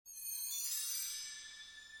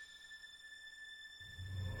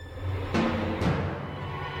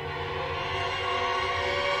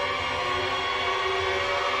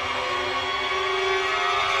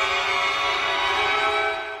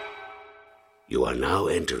You are now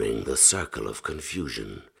entering the circle of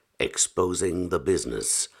confusion, exposing the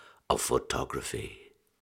business of photography.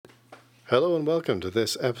 Hello and welcome to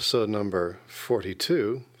this episode number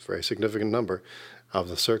 42, very significant number, of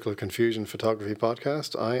the Circle of Confusion Photography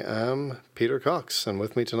Podcast. I am Peter Cox, and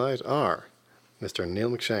with me tonight are Mr. Neil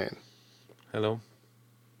McShane. Hello.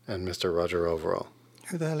 And Mr. Roger Overall.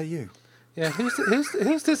 Who the hell are you? Yeah,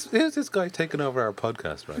 who's this guy taking over our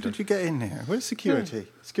podcast, right? How did you get in here? Where's security?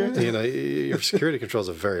 Security? You know, your security controls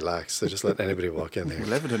are very lax. They just let anybody walk in here.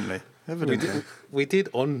 Well, evidently. We did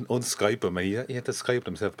un-Skype him, and he had to Skype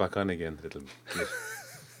himself back on again a little bit.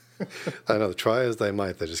 I know, try as they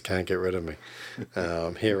might, they just can't get rid of me.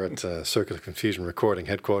 Here at Circle of Confusion Recording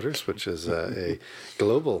Headquarters, which is a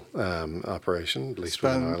global operation, at least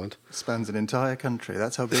within Ireland. Spans an entire country.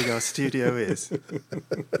 That's how big our studio is.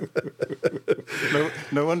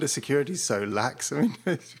 No wonder security's so lax. I mean,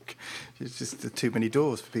 it's just too many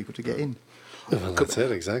doors for people to get in. Well, that's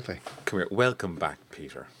it, exactly. Come here. Welcome back,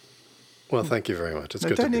 Peter. Well, thank you very much. It's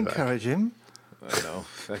good to be back. Don't encourage him. I know.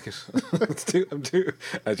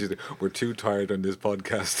 We're too tired on this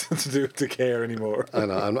podcast to care anymore. I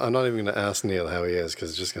know. I'm not even going to ask Neil how he is because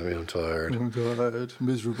it's just going to be, I'm tired. I'm tired,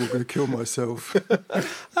 miserable, going to kill myself.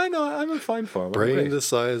 I know. I'm in fine form. Brain the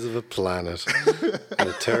size of a planet, and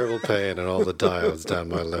a terrible pain in all the diodes down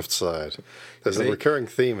my left side. There's a recurring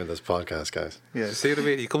theme in this podcast, guys. Yeah. See what I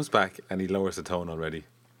mean? He comes back and he lowers the tone already.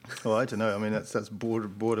 Well, I don't know. I mean, that's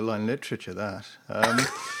borderline literature, that.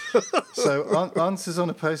 So, answers on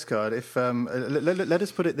a postcard. If let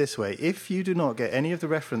us put it this way: if you do not get any of the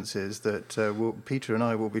references that Peter and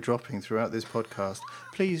I will be dropping throughout this podcast,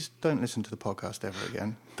 please don't listen to the podcast ever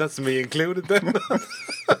again. That's me included, then,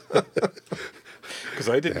 because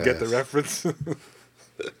I didn't get the reference.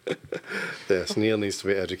 Yes, Neil needs to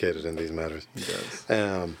be educated in these matters. He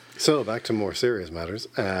does. So back to more serious matters.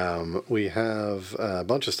 We have a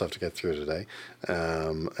bunch of stuff to get through today,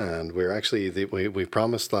 and we're actually we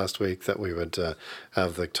promised last week that we would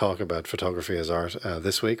have the talk about photography as art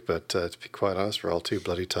this week, but to be quite honest, we're all too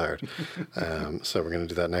bloody tired. So we're going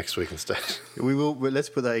to do that next week instead. We will. Let's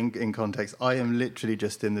put that in context. I am literally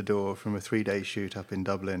just in the door from a 3-day shoot up in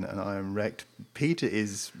Dublin, and I am wrecked. Peter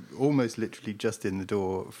is almost literally just in the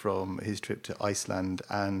door from his trip to Iceland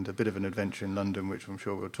and a bit of an adventure in London, which I'm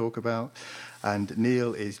sure we'll talk about. And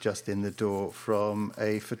Neil is just in the door from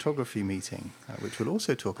a photography meeting, which we'll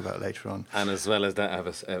also talk about later on. And as well as that, I have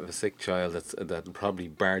a sick child that'll probably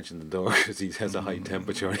barge in the door because he has a high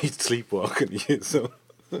temperature and he's sleepwalking. So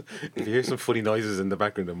if you hear some funny noises in the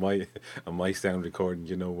background of my sound recording,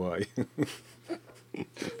 you know why.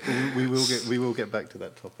 We will get back to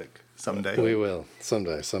that topic someday. We will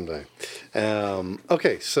someday.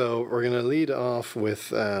 Okay, so we're going to lead off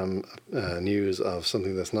with news of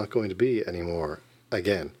something that's not going to be anymore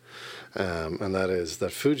again, and that is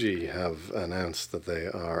that Fuji have announced that they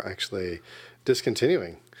are actually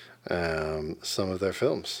discontinuing some of their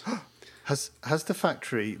films. Has the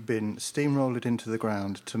factory been steamrolled into the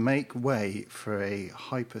ground to make way for a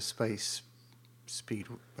hyperspace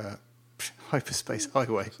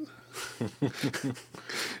highway?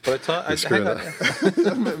 But I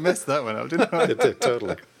messed that one up, didn't I? It did,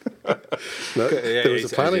 totally. No, there was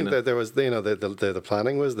a planning. There was, the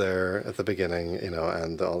planning was there at the beginning,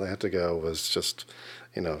 and all they had to go was just,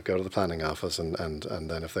 go to the planning office, and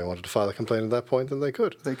then if they wanted to file a complaint at that point, then they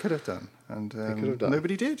could. They could have done, and they could have done.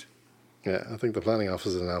 Nobody did. Yeah, I think the planning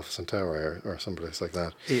office is in Alpha Centauri or someplace like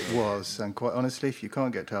that. It was, and quite honestly, if you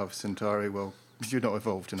can't get to Alpha Centauri, well, you're not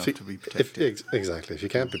evolved enough to be protected. Exactly. If you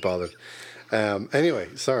can't be bothered. Anyway,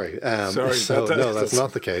 sorry. Sorry. No, that's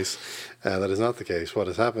not the case. That is not the case. What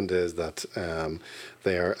has happened is that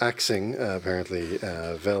they are axing, apparently,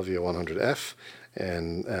 Velvia 100F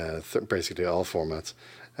in basically all formats,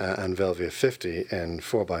 and Velvia 50 in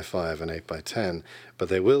 4x5 and 8x10, but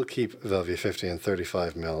they will keep Velvia 50 in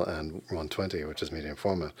 35mm and 120, which is medium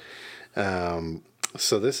format.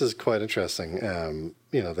 So this is quite interesting.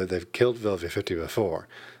 They've killed Velvia 50 before,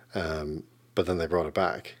 but then they brought it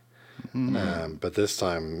back. Mm-hmm. But this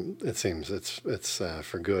time it seems it's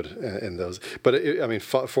for good in those. But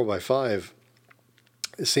 4x5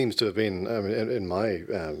 seems to have been, in my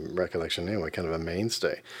recollection anyway, kind of a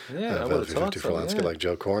mainstay. Yeah, Velvia 50 for landscape. Like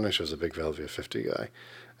Joe Cornish was a big Velvia 50 guy.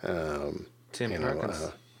 Tim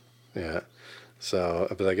Perkins. Yeah. So,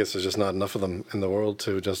 but I guess there's just not enough of them in the world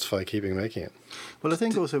to justify keeping making it. Well, I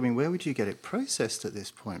think also, where would you get it processed at this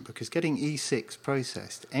point? Because getting E6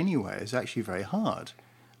 processed anywhere is actually very hard.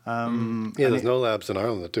 There's no labs in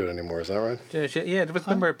Ireland that do it anymore. Is that right? Yeah.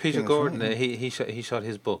 Remember Peter Gordon? Right. He shot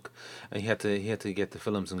his book, and he had to get the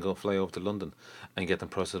films and go fly over to London and get them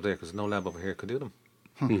processed there because no lab over here could do them.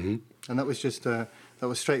 Mm-hmm. And that was just that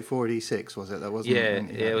was straightforward E6, was it? That wasn't.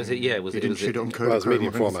 It was. It was. You didn't shoot it on Well, it was Kodachrome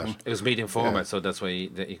medium or format. anything. It was medium format, so that's why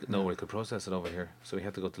no one could process it over here. So we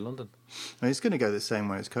had to go to London. And it's going to go the same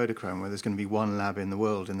way as Kodachrome, where there's going to be one lab in the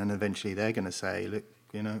world, and then eventually they're going to say, look,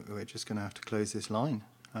 we're just going to have to close this line.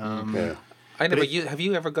 Yeah. I never. Have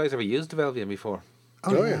you guys ever used Velvia before?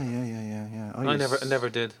 Oh, yeah. Yeah. I never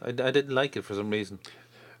did. I didn't like it for some reason.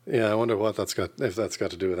 Yeah, I wonder what if that's got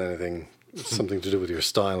to do with anything, something to do with your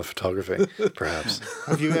style of photography, perhaps.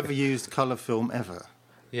 Have you ever used colour film ever?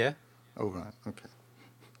 Yeah, Oh, right, okay.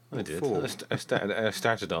 I did. for? I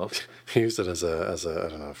started off He used it as a I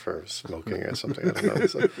don't know, for smoking or something. I don't know.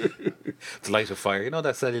 So, to light a fire. You know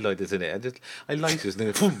that cellulite that's in it. I light it,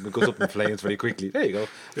 and then boom, it goes up in flames very quickly. There you go,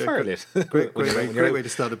 fire lit. Great When you're way out- to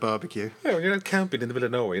start a barbecue. Yeah, when you're out camping in the middle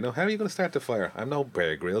of nowhere, how are you going to start the fire? I'm no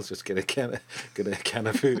Bear Grylls. Just get a can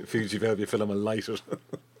of Fuji Velvia film and light it.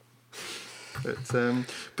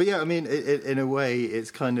 But yeah, I mean, in a way,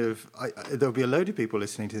 it's kind of there'll be a load of people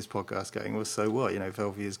listening to this podcast going, "Well, so what?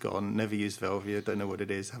 Velvia's gone. Never used Velvia. Don't know what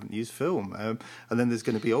it is. Haven't used film." And then there's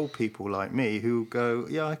going to be old people like me who go,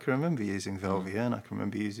 "Yeah, I can remember using Velvia, and I can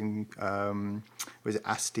remember using was it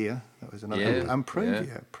Astia? That was another, Yeah, and Provia.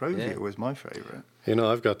 yeah. Provia was my favourite.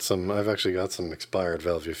 I've actually got some expired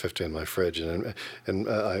Velvia 50 in my fridge, and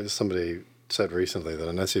somebody said recently that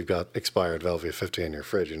unless you've got expired Velvia 50 in your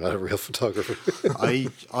fridge, you're not a real photographer.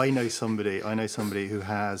 I know somebody who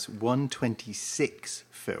has 126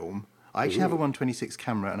 film. I actually have a 126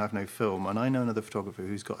 camera and I've no film, and I know another photographer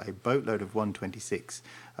who's got a boatload of 126,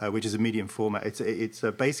 which is a medium format. It's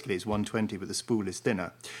basically it's 120, but the spool is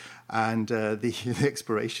thinner, and the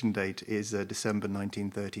expiration date is December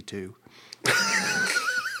 1932.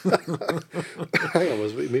 Hang on,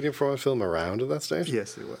 was medium format film around at that stage?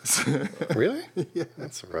 Yes, it was. Really? Yeah.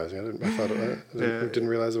 That's surprising. I didn't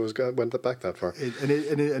realize it went back that far.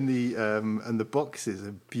 And the boxes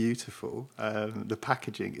are beautiful. The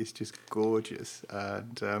packaging is just gorgeous.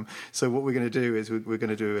 And so what we're going to do is we're going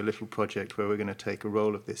to do a little project where we're going to take a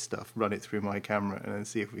roll of this stuff, run it through my camera, and then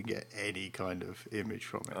see if we can get any kind of image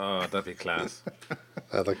from it. Oh, that'd be class.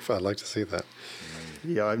 I'd like to see that.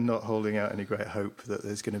 Yeah, I'm not holding out any great hope that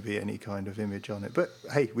there's going to be any kind of image on it. But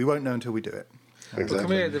hey, we won't know until we do it. Exactly.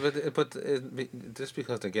 Come here, but just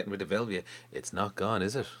because they're getting rid of Velvia, it's not gone,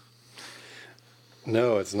 is it?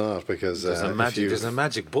 No, it's not, because There's a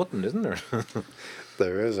magic button, isn't there?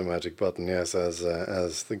 there is a magic button. Yes, as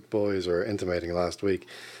the boys were intimating last week,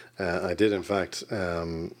 I did in fact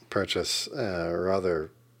purchase rather,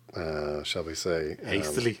 shall we say,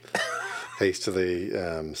 hastily,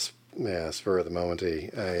 spur of the moment,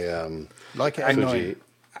 Like it Fuji.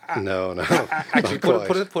 No. Actually, not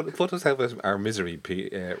quite. put us out of our misery,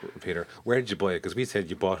 Peter. Where did you buy it? Because we said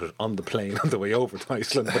you bought it on the plane on the way over to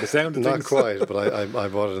Iceland, but it sounded Not quite, but I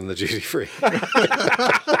bought it in the duty free.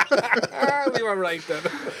 We were right then.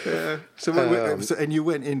 Yeah. So and you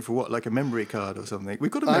went in for what, like a memory card or something?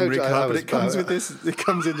 We've got a memory card, but it comes with this. It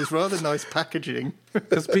comes in this rather nice packaging.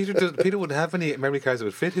 Because Peter wouldn't have any memory cards that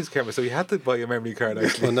would fit his camera, so he had to buy a memory card.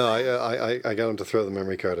 Actually, Well, no, I got him to throw the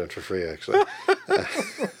memory card in for free, actually.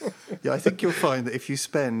 Yeah, I think you'll find that if you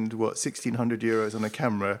spend 1,600 euros on a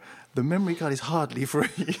camera, the memory card is hardly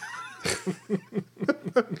free.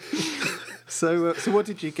 So what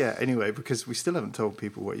did you get anyway? Because we still haven't told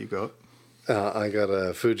people what you got. I got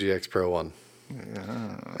a Fuji X Pro 1.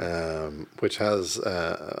 Yeah. Which has,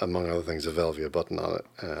 among other things, a Velvia button on it.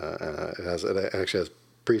 It actually has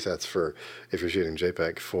presets for, if you're shooting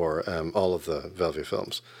JPEG, for all of the Velvia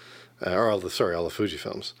films, or all the Fuji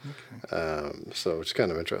films. Okay. So it's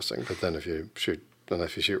kind of interesting. But then if you shoot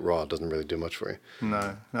RAW, it doesn't really do much for you.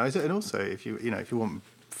 No. And also if you want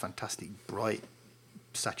fantastic bright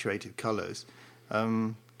saturated colours,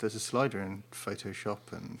 there's a slider in Photoshop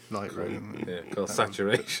and Lightroom. yeah, called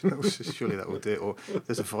saturation. Surely that will do it. Or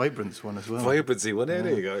there's a vibrance one as well. Vibrancy one. There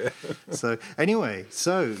you go. Yeah. So anyway,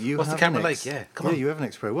 you What's have the camera an like? Yeah, come on. you have an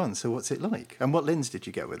X Pro 1. So what's it like? And what lens did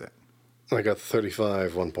you get with it? I got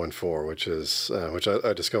 35 1.4, which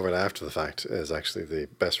I discovered after the fact is actually the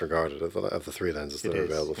best regarded of the three lenses that are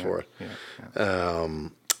available for it. Yeah.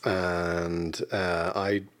 And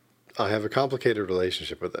I have a complicated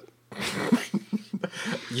relationship with it.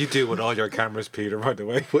 You do with all your cameras, Peter. By the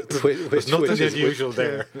way, Which there's nothing is- unusual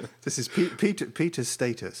there. This is Peter's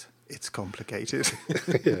status it's complicated.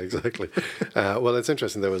 Yeah, exactly. Well, it's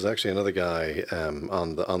interesting. There was actually another guy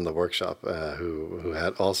on the workshop who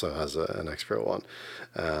has an X Pro One,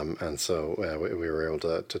 and so we were able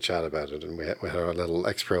to chat about it, and we had our little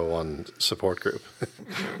X Pro One support group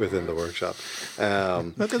within the workshop.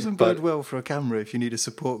 That doesn't bode well for a camera if you need a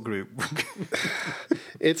support group.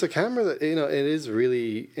 It's a camera that, it is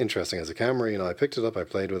really interesting as a camera. I picked it up, I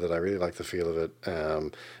played with it, I really like the feel of it.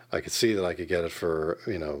 I could see that I could get it for,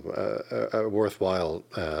 a worthwhile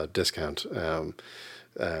discount in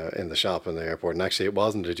the shop in the airport. And actually, it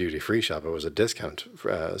wasn't a duty-free shop, it was a discount.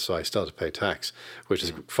 So I still had to pay tax, which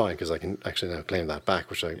is fine because I can actually now claim that back,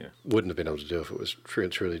 which I wouldn't have been able to do if it was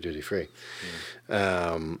truly duty-free.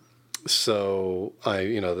 So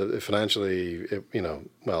financially,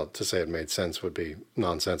 to say it made sense would be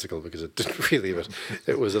nonsensical because it didn't really, but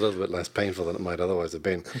it was a little bit less painful than it might otherwise have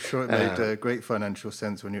been. I'm sure it made great financial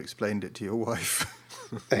sense when you explained it to your wife.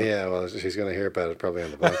 Yeah, well, she's going to hear about it probably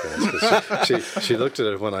on the podcast. 'Cause she looked at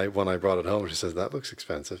it when I brought it home. She says that looks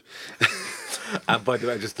expensive. And by the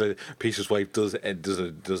way, just Peter's wife does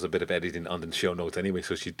a bit of editing on the show notes anyway,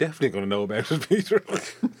 so she's definitely going to know about it, Peter.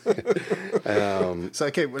 So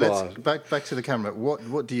okay, well, let's back to the camera.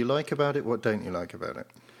 What do you like about it? What don't you like about it?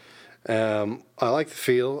 I like the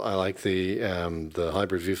feel. I like the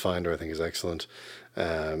hybrid viewfinder. I think is excellent.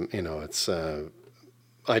 It's.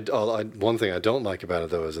 One thing I don't like about it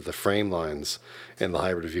though is that the frame lines in the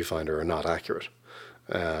hybrid viewfinder are not accurate.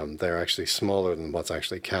 They're actually smaller than what's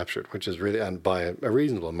actually captured, which is really, and by a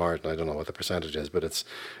reasonable margin. I don't know what the percentage is, but it's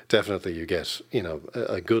definitely you get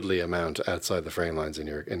a goodly amount outside the frame lines in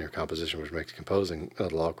your composition, which makes composing a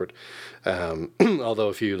little awkward. Although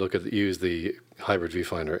if you use the hybrid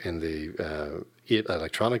viewfinder in the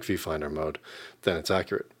electronic viewfinder mode, then it's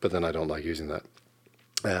accurate. But then I don't like using that.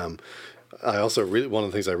 I also one of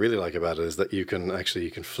the things I really like about it is that you can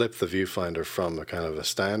flip the viewfinder from a kind of a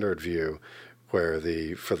standard view, where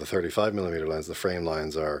for the 35mm lens the frame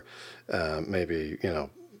lines are maybe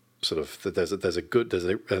sort of there's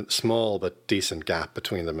a small but decent gap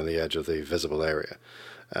between them and the edge of the visible area,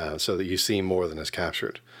 so that you see more than is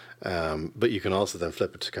captured. But you can also then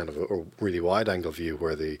flip it to kind of a really wide angle view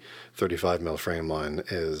where the 35mm frame line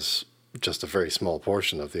is just a very small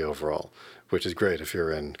portion of the overall, which is great if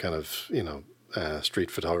you're in kind of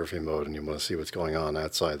street photography mode and you want to see what's going on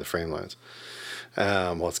outside the frame lines,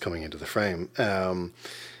 what's coming into the frame.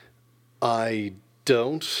 I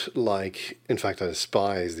don't like, in fact I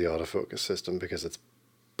despise the autofocus system because it's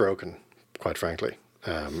broken, quite frankly.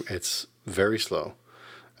 It's very slow.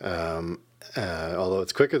 Although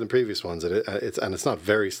it's quicker than previous ones, it's not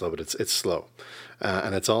very slow, but it's slow,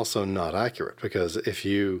 and it's also not accurate because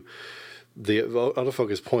the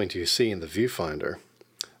autofocus point you see in the viewfinder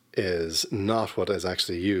is not what is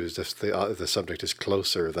actually used if the subject is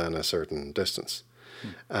closer than a certain distance.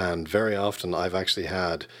 And very often I've actually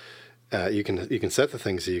had you can set the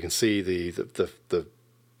things so you can see the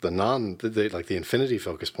infinity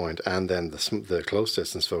focus point and then the close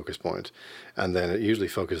distance focus point, and then it usually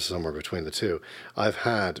focuses somewhere between the two. I've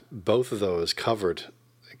had both of those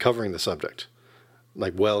covering the subject,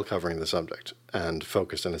 well covering the subject, and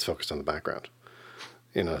it's focused on the background.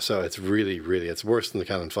 So it's really, it's worse than the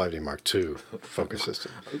Canon 5D Mark II focus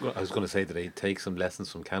system. I was going to say that they take some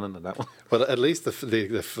lessons from Canon on that one. Well, at least the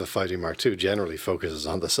 5D Mark II generally focuses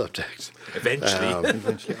on the subject. Eventually.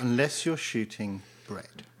 Unless you're shooting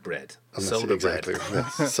bread. Soda exactly. bread.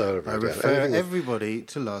 Soda bread. I refer everybody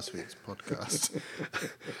to last week's podcast.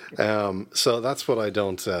 So that's what I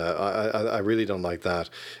don't. I really don't like that.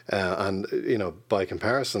 And by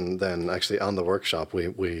comparison, then actually on the workshop,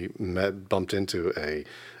 we bumped into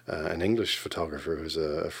an English photographer who's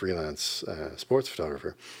a freelance sports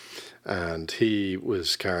photographer, and he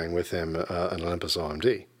was carrying with him an Olympus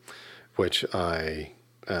OMD, which I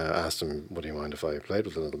asked him, would he mind if I played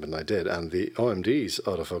with it a little bit, and I did. And the OMD's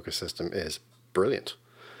autofocus system is brilliant.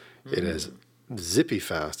 It is zippy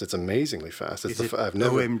fast. It's amazingly fast.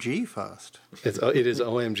 OMG fast? It is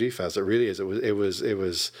OMG fast. It really is. It was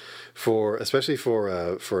especially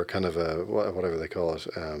for kind of a whatever they call it.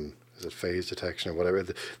 Is it phase detection or whatever?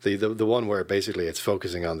 The one where basically it's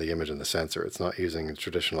focusing on the image and the sensor. It's not using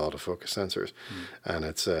traditional autofocus sensors, and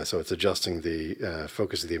it's adjusting the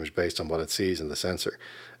focus of the image based on what it sees in the sensor.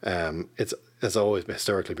 It's always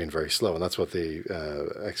historically been very slow, and that's what the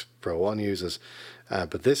X Pro One uses.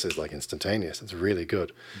 But this is instantaneous. It's really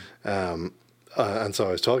good. And so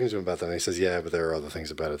I was talking to him about that, and he says, yeah, but there are other things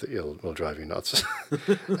about it that will drive you nuts.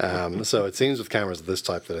 So it seems with cameras of this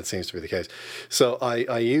type that it seems to be the case. So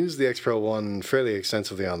I use the X Pro One fairly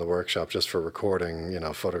extensively on the workshop just for recording,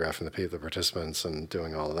 photographing the participants and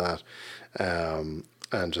doing all of that.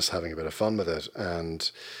 and just having a bit of fun with it,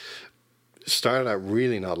 and started out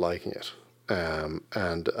really not liking it.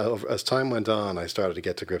 As time went on, I started to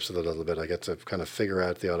get to grips with it a little bit. I get to kind of figure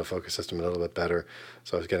out the autofocus system a little bit better,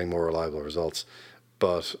 so I was getting more reliable results.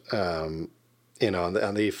 But and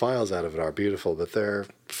the files out of it are beautiful, but they're,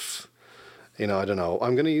 I don't know.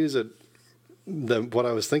 I'm going to use it. What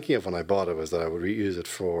I was thinking of when I bought it was that I would use it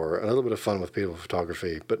for a little bit of fun with people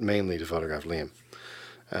photography, but mainly to photograph Liam.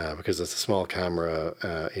 Because it's a small camera,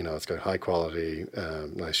 it's got high quality,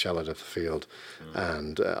 nice shallow depth of field,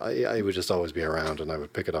 and I would just always be around, and I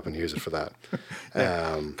would pick it up and use it for that.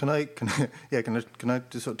 Can I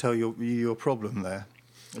just sort of tell your problem there?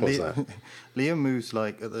 What's that? Liam moves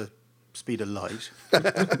like at the speed of light,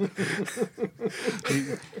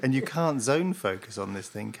 and you can't zone focus on this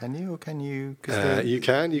thing, can you? Or can you? You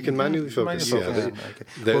can manually focus. Okay.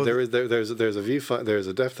 There's a viewfinder. There's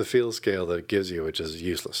a depth of field scale that it gives you, which is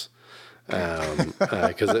useless,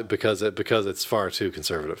 because it's far too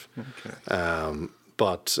conservative. Okay.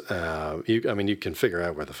 But you can figure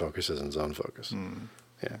out where the focus is in zone focus.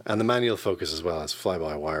 Yeah, and the manual focus as well as fly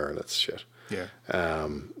by wire, and that's shit. Yeah.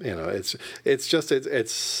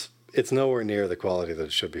 It's nowhere near the quality that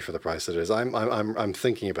it should be for the price that it is. I'm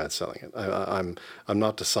thinking about selling it. I'm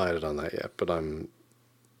not decided on that yet, but I'm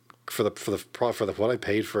for what I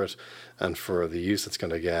paid for it, and for the use it's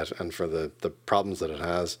going to get, and for the problems that it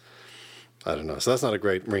has. I don't know. So that's not a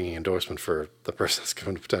great ringing endorsement for the person that's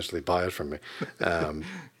going to potentially buy it from me.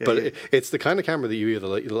 It's the kind of camera that you either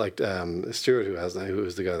like. Stuart, who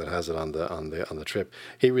is the guy that has it on the trip,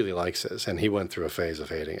 he really likes it, and he went through a phase of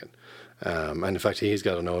hating it. And in fact, he's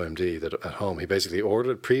got an OMD that at home. He basically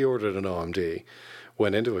pre-ordered an OMD,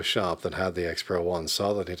 went into a shop that had the X Pro 1,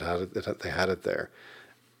 saw that they had it there,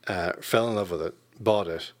 fell in love with it, bought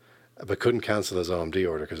it, but couldn't cancel his OMD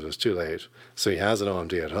order because it was too late. So he has an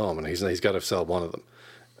OMD at home, and he's got to sell one of them,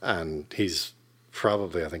 and he's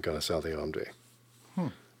probably, I think, going to sell the OMD.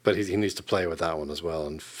 But he needs to play with that one as well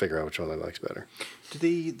and figure out which one he likes better.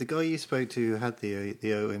 Did the guy you spoke to who had the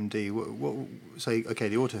OMD, what say? Okay,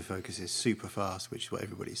 the autofocus is super fast, which is what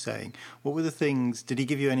everybody's saying. What were the things? Did he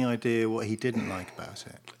give you any idea what he didn't like about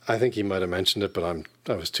it? I think he might have mentioned it, but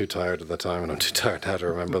I was too tired at the time, and I'm too tired now to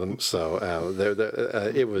remember them. So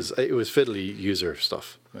it was fiddly user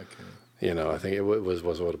stuff. Okay. I think it was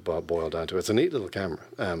what it boiled down to. It's a neat little camera.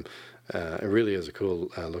 It really is a cool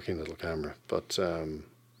looking little camera, but.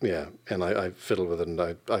 Yeah, and I fiddled with it, and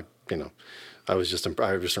I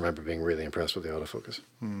just remember being really impressed with the autofocus.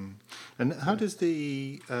 And how does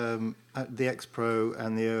the X Pro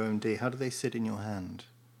and the OMD, how do they sit in your hand?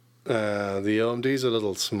 The OMD's a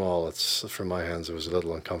little small. It's for my hands. It was a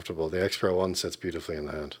little uncomfortable. The X Pro 1 sits beautifully in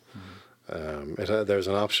the hand. There's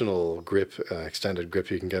an optional grip, extended grip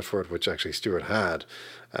you can get for it, which actually Stuart had,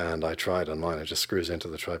 and I tried on mine. It just screws into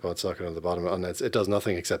the tripod socket on the bottom, and it does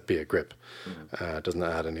nothing except be a grip. It doesn't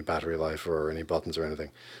add any battery life or any buttons or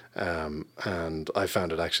anything. And I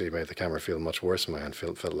found it actually made the camera feel much worse in my hand,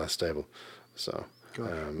 felt less stable. So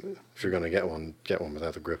if you're going to get one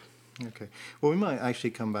without the grip. Okay. Well, we might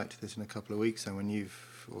actually come back to this in a couple of weeks, then, when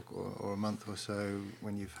you've or a month or so,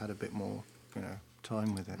 when you've had a bit more,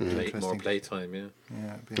 time with it. More playtime, yeah.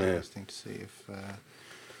 Yeah, it'd be interesting to see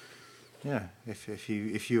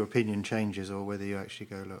if your opinion changes, or whether you actually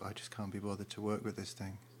go, look, I just can't be bothered to work with this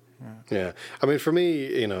thing. Yeah. I mean, for me,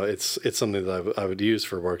 it's something that I would use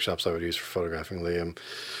for workshops. I would use for photographing Liam.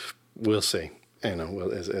 We'll see.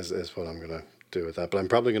 Is what I'm going to do with that. But I'm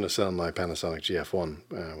probably going to sell my Panasonic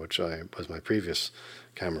GF1, which was my previous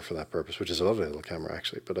camera for that purpose, which is a lovely little camera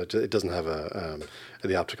actually, but it doesn't have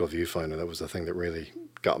the optical viewfinder. That was the thing that really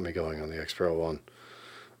got me going on the X Pro 1.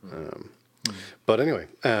 But anyway,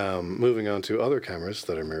 moving on to other cameras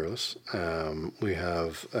that are mirrorless, we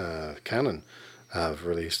have Canon have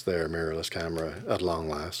released their mirrorless camera at long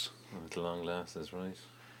last. At long last, that's right.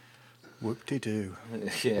 Whoop-de-doo.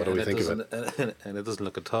 Yeah, what do we think of it? And it doesn't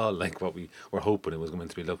look at all like what we were hoping it was going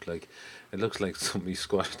to be look like. It looks like somebody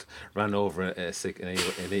ran over an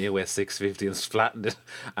EOS 650 and flattened it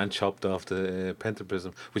and chopped off the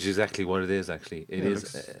pentaprism, which is exactly what it is. Actually,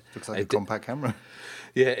 looks like a compact camera.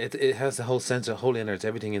 Yeah, it has the whole sensor, whole innards,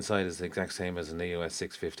 everything inside is the exact same as an EOS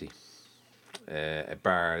 650. A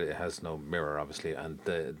bar, it has no mirror obviously, and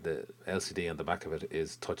the LCD on the back of it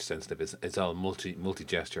is touch sensitive. It's all multi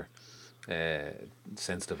gesture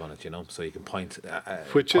sensitive on it, so you can point,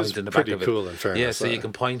 which point is in the pretty back of cool it. in fairness. Yeah, so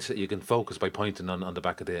you can focus by pointing on the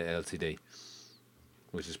back of the LCD,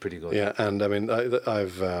 which is pretty good. Yeah, and I mean,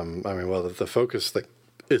 the focus thing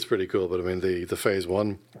is pretty cool, but I mean the phase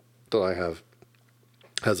one that I have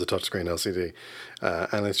has a touchscreen LCD,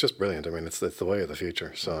 and it's just brilliant. I mean, it's the way of the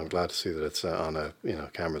future. So I'm glad to see that it's on a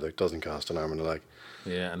camera that doesn't cost an arm and a leg.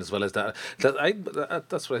 Yeah, and as well as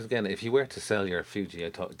that's what, again, if you were to sell your Fuji, I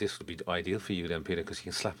thought this would be ideal for you then, Peter, because you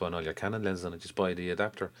can slap on all your Canon lenses on it. Just buy the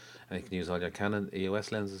adapter, and you can use all your Canon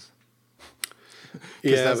EOS lenses.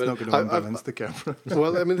 Yeah, that's not going to unbalance the camera.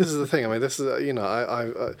 Well, I mean, this is the thing. I mean, this is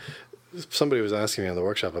I somebody was asking me in the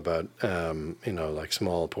workshop about like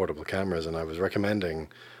small portable cameras, and I was recommending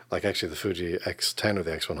like actually the Fuji X10 or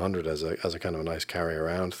the X100 as a kind of a nice carry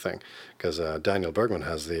around thing, because Daniel Bergman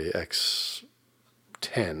has the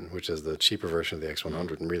X10, which is the cheaper version of the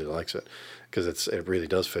X100, and really likes it because it really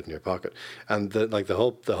does fit in your pocket. And the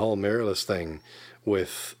whole mirrorless thing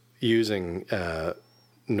with using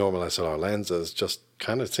normal SLR lenses just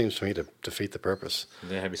kind of seems to me to defeat the purpose.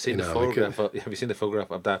 Yeah, have you seen the photograph? Have you seen the photograph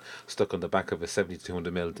of that stuck on the back of a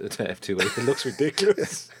 7200mm f2.8? It looks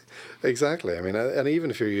ridiculous. Exactly. I mean, and even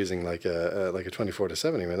if you're using like a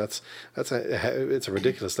 24-70, I mean, it's a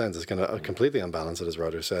ridiculous lens. It's going to completely unbalance it, as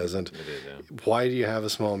Reuters says. And why do you have a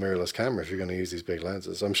small mirrorless camera if you're going to use these big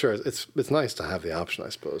lenses? I'm sure it's nice to have the option, I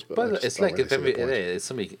suppose. But it's like it's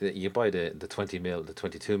something you buy the 20mm, the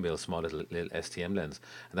 22mm small little STM lens,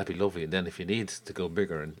 and that'd be lovely. And then if you need to go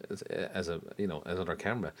bigger and as another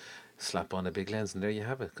camera, slap on a big lens, and there you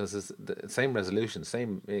have it, because it's the same resolution,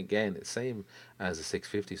 same as a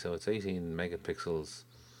 650, so it's 18 megapixels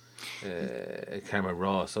camera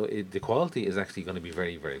raw, so the quality is actually going to be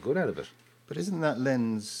very, very good out of it. But isn't that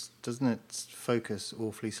lens, doesn't it focus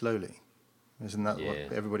awfully slowly? Isn't that what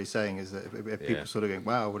everybody's saying, is that if people sort of going,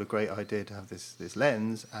 wow, what a great idea to have this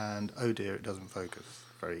lens, and oh dear, it doesn't focus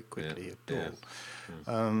very quickly at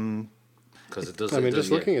all. Because it does. I mean,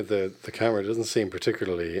 just looking at the camera, it doesn't seem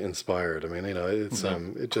particularly inspired. I mean, it's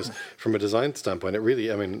it just from a design standpoint, it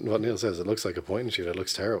really. I mean, what Neil says, it looks like a point and shoot. It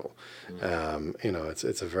looks terrible.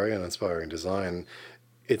 It's a very uninspiring design.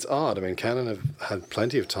 It's odd. I mean, Canon have had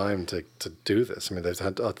plenty of time to do this. I mean, they've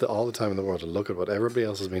had all the time in the world to look at what everybody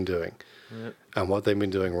else has been doing, and what they've been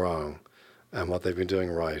doing wrong, and what they've been doing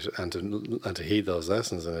right, and to heed those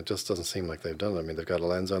lessons. And it just doesn't seem like they've done it. I mean, they've got a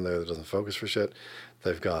lens on there that doesn't focus for shit.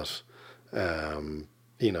 They've got an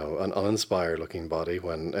uninspired looking body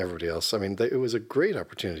when everybody else. I mean, it was a great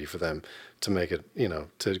opportunity for them to make it,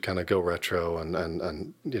 to kind of go retro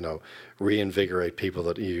and reinvigorate people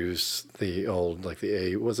that use the old, like the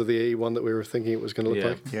A. Was it the A1 that we were thinking it was going to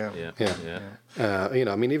look like? Yeah.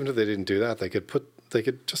 I mean, even if they didn't do that, they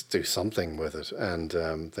could just do something with it, and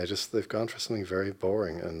they've gone for something very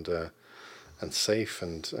boring and safe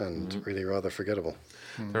and really rather forgettable.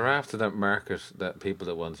 They're after that market, that people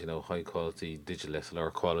that want high quality digital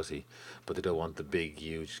SLR quality, but they don't want the big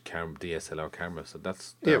huge DSLR camera. So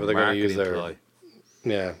that's their but they're going to use ploy.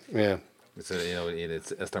 Yeah. It's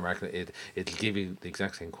their marketing. It'll give you the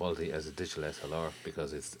exact same quality as a digital SLR,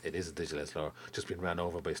 because it is a digital SLR just been ran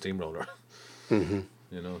over by a steamroller.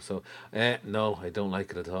 So no, I don't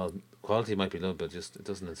like it at all. Quality might be low, but just it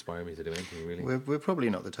doesn't inspire me to do anything really. We're probably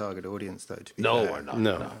not the target audience, though. To be no, fair. we're not.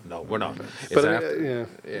 No, we're not.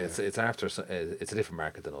 It's a different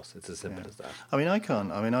market than us. It's as simple as that. I mean,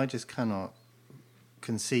 I just cannot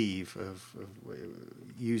conceive of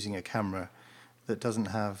using a camera that doesn't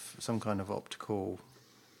have some kind of optical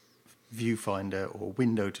viewfinder or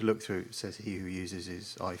window to look through, says he who uses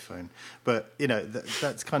his iPhone. But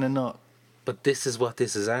that's kind of not. But this is what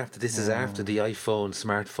this is after. This is after the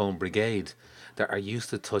smartphone brigade that are used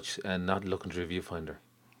to touch and not looking through a viewfinder.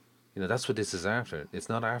 That's what this is after. It's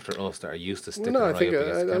not after us that are used to sticking I think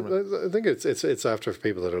it's after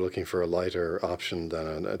people that are looking for a lighter option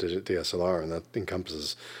than a DSLR, and that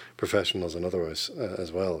encompasses professionals and otherwise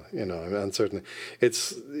as well. And certainly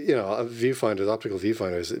it's optical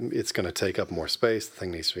viewfinders. It's going to take up more space. The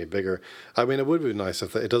thing needs to be bigger. I mean, it would be nice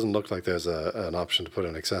if it doesn't look like there's an option to put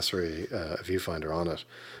an accessory viewfinder on it.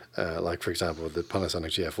 Like for example, with the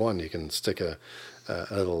Panasonic GF1, you can stick a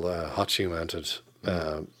little hot shoe mounted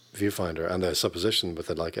viewfinder and a supposition with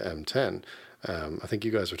it, like a M10. I think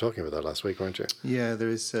you guys were talking about that last week, weren't you? Yeah, there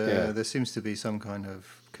is. There seems to be some kind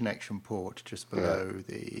of connection port just below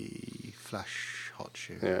the flash hot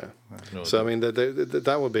shoe. Yeah. So I mean,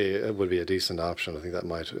 that would be a decent option. I think that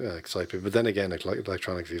might excite people. But then again,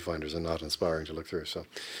 electronic viewfinders are not inspiring to look through. So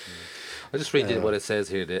I just read what it says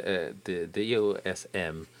here. The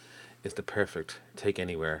EOS-M is the perfect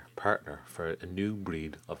take-anywhere partner for a new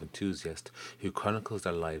breed of enthusiast who chronicles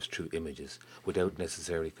their lives through images without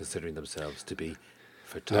necessarily considering themselves to be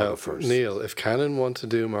Now, photographers. Neil, if Canon want to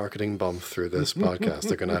do marketing bump through this podcast,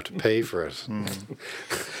 they're going to have to pay for it.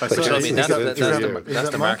 That's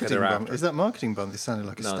the market they're bump. after. Is that marketing bump? It sounded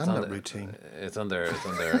like a No, stand-up routine. It's on their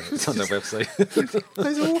website.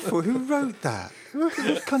 That's awful. Who wrote that?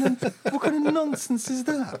 What kind of nonsense is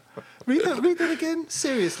that? Read that again.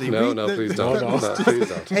 Seriously. No, please don't. No, please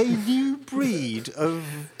don't. A new breed of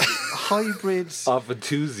hybrids Of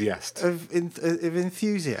enthusiasts of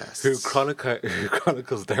enthusiasts who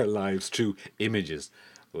chronicles their lives through images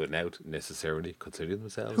without necessarily considering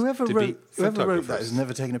themselves Whoever to wrote be that photographers. has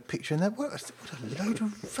never taken a picture in that. What a load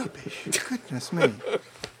of rubbish. Goodness me. And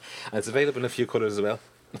it's available in a few colours as well.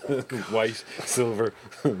 White, silver,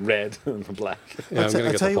 red, and black. Yeah, I'm going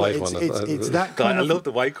to get the white one. It's that kind I of love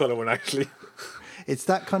the white colour one actually. It's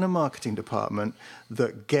that kind of marketing department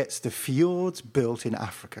that gets the fjords built in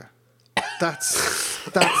Africa. That's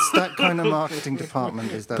that kind of marketing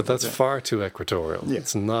department. Is that? But that's far too equatorial. Yeah.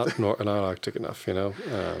 It's not Arctic enough, you know.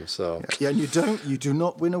 So Yeah, and you do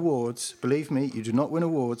not win awards. Believe me, you do not win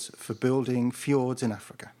awards for building fjords in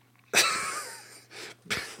Africa.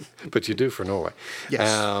 but you do for Norway. Yes,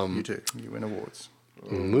 you do. You win awards.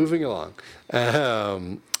 Moving along.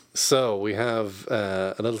 So we have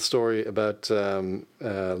a little story about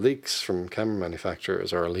leaks from camera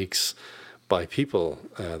manufacturers, or leaks by people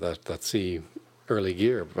that see early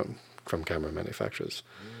gear from camera manufacturers.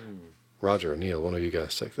 Roger, Neil, one of you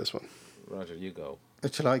guys take this one. Roger, you go.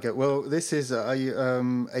 Shall I go? Well, this is a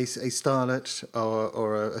starlet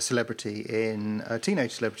or a celebrity a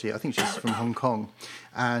teenage celebrity. I think she's from Hong Kong,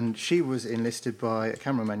 and she was enlisted by a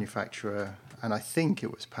camera manufacturer. And I think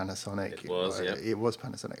it was Panasonic. It was, yeah. It was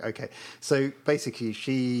Panasonic. Okay. So basically,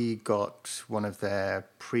 she got one of their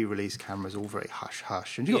pre-release cameras, all very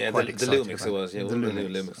hush-hush. And she got quite the excited Lumix about it was. Yeah, the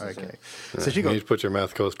Lumix. Okay. Yeah, So she you got... need to put your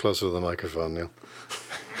mouth closer to the microphone, Neil.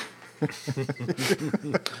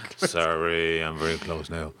 Sorry, I'm very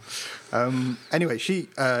close now. Anyway, she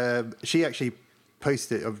actually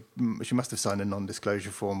posted... she must have signed a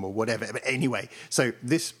non-disclosure form or whatever. But anyway, so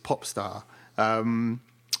this pop star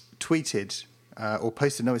tweeted... or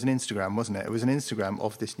posted, no, it was an Instagram, wasn't it? It was an Instagram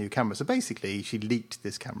of this new camera. So basically, she leaked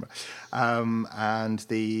this camera. And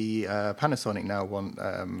the Panasonic now want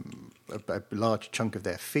a large chunk of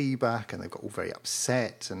their fee back, and they've got all very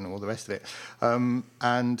upset and all the rest of it.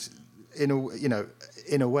 And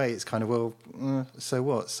in a way, it's kind of, well, so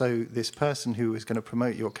what? So this person who was going to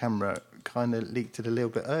promote your camera kind of leaked it a little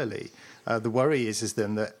bit early. The worry is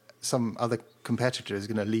then that some other competitor is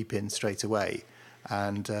going to leap in straight away.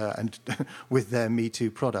 And with their Me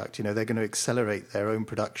Too product, they're going to accelerate their own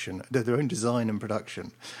production, their own design and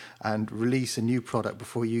production, and release a new product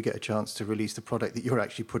before you get a chance to release the product that you're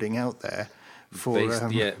actually putting out there.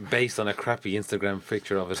 Based on a crappy Instagram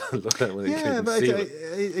picture of it. Look at it when yeah, but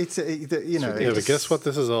But guess what?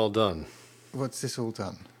 This is all done. What's this all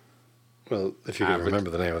done? Well, if you can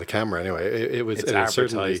remember the name of the camera, anyway, it's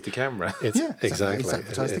advertised the camera. Exactly. It's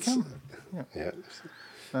advertised the camera. Yeah.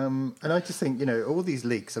 And I just think, all these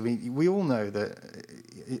leaks, I mean, we all know that,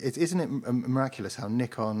 isn't it miraculous how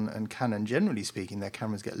Nikon and Canon, generally speaking, their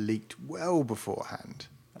cameras get leaked well beforehand.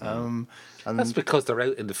 And that's because they're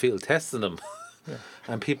out in the field testing them. Yeah.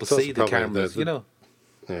 And people see the cameras,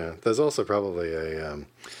 Yeah, there's also probably a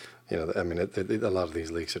lot of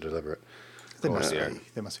these leaks are deliberate. They must be.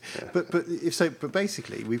 They must be. Yeah. But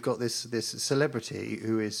basically, we've got this celebrity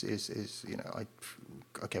who is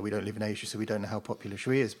okay, we don't live in Asia, so we don't know how popular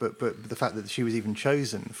she is. But the fact that she was even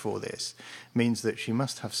chosen for this means that she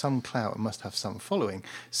must have some clout and must have some following.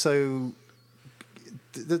 So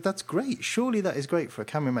that's great. Surely that is great for a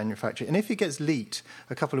camera manufacturer. And if it gets leaked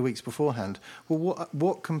a couple of weeks beforehand, well,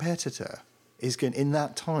 what competitor is in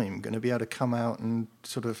that time going to be able to come out and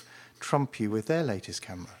sort of trump you with their latest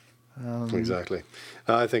camera? Exactly.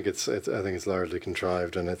 I think it's largely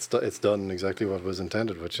contrived, and it's done exactly what was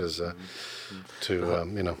intended, which is to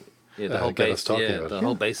the whole get us talking about the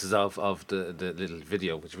whole basis of the little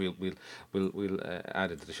video, which we'll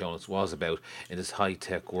add into the show notes, was about in this high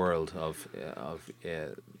tech world of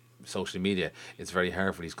social media. It's very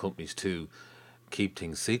hard for these companies to keep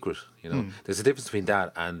things secret. There's a difference between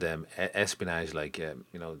that and espionage, like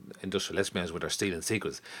industrial espionage, where they're stealing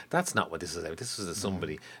secrets. That's not what this is about. This is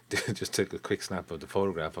somebody just took a quick snap of the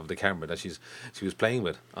photograph of the camera that she was playing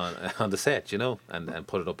with on the set, and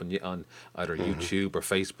put it up on either YouTube or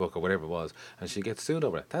Facebook or whatever it was, and she gets sued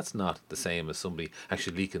over it. That's not the same as somebody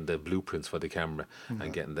actually leaking the blueprints for the camera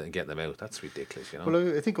and getting them out. That's ridiculous.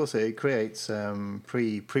 Well, I think also it creates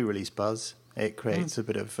pre-release buzz. It creates a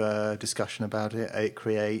bit of discussion about it. It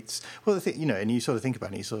creates, and you sort of think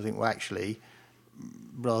about it, you sort of think, well, actually,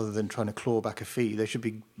 rather than trying to claw back a fee, they should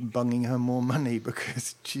be bunging her more money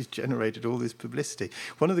because she's generated all this publicity.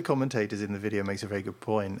 One of the commentators in the video makes a very good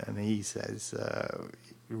point, and he says,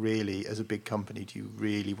 really, as a big company, do you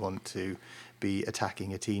really want to be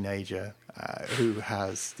attacking a teenager who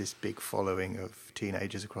has this big following of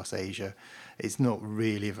teenagers across Asia? It's not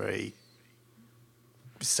really a very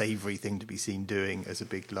savoury thing to be seen doing as a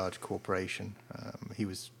big, large corporation. I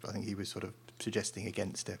think he was sort of suggesting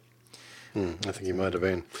against it. I think he might have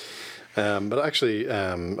been. But actually,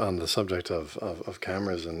 on the subject of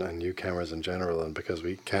cameras and new cameras in general, and because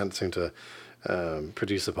we can't seem to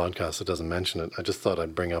produce a podcast that doesn't mention it, I just thought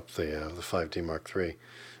I'd bring up the 5D Mark III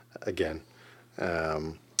again.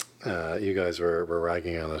 You guys were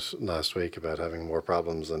ragging on it last week about having more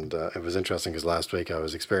problems, and it was interesting because last week I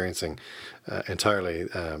was experiencing entirely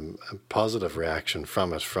a positive reaction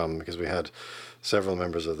because we had several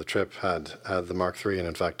members of the trip had the Mark III, and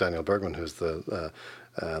in fact Daniel Bergman, who's the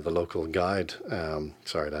local guide,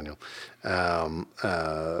 sorry Daniel,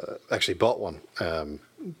 actually bought one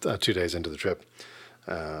 2 days into the trip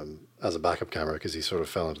as a backup camera because he sort of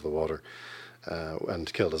fell into the water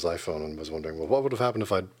and killed his iPhone, and was wondering, well, what would have happened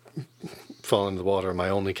if I'd fallen in the water and my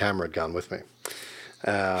only camera had gone with me,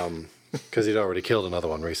 because he'd already killed another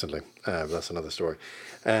one recently. That's another story.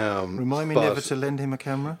 Remind me never to lend him a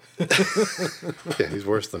camera. Yeah, he's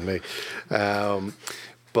worse than me.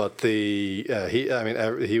 But he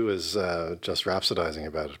was just rhapsodizing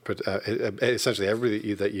about it. But essentially,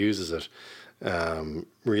 everybody that uses it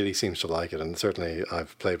really seems to like it, and certainly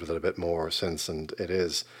I've played with it a bit more since, and it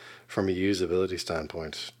is, from a usability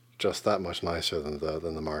standpoint, just that much nicer than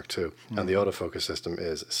the Mark II, and the autofocus system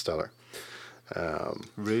is stellar.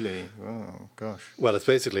 Really? Oh gosh. Well, it's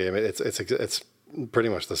basically, it's pretty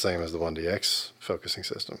much the same as the 1DX focusing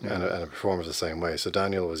system, and it performs the same way. So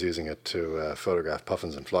Daniel was using it to photograph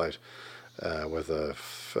puffins in flight with a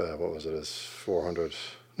what was it? His 400?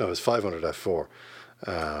 No, his 500 f4,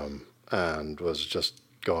 and was just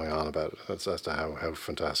going on about it as to how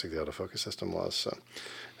fantastic the autofocus system was. So.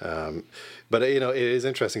 But it is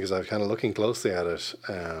interesting because I was kind of looking closely at it,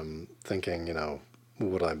 thinking,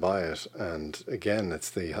 would I buy it? And again, it's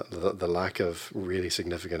the lack of really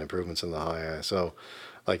significant improvements in the high ISO.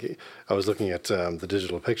 Like, I was looking at the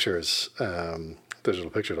digital pictures,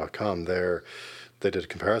 digitalpicture.com. They did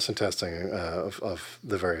comparison testing of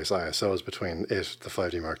the various ISOs between the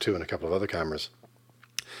 5D Mark II, and a couple of other cameras.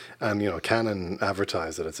 And Canon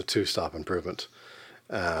advertised that it's a 2-stop improvement.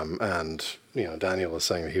 And Daniel was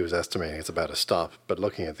saying he was estimating it's about a stop, but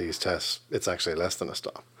looking at these tests, it's actually less than a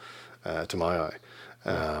stop, to my eye.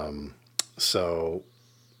 So,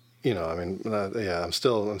 I'm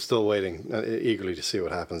still waiting eagerly to see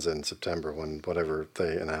what happens in September when whatever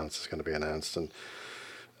they announce is going to be announced, and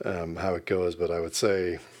how it goes. But I would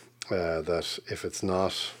say that if it's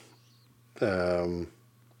not.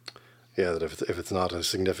 That if it's not a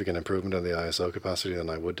significant improvement in the ISO capacity, then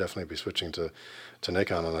I would definitely be switching to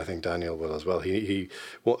Nikon, and I think Daniel will as well. He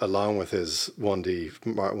along with his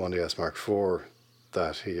 1DS Mark IV or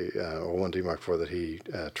 1D Mark IV that he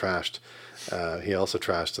trashed, he also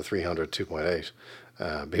trashed the 300 2.8.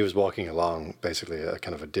 He was walking along basically a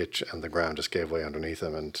kind of a ditch, and the ground just gave way underneath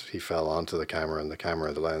him, and he fell onto the camera, and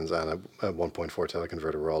the lens, and a 1.4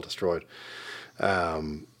 teleconverter were all destroyed.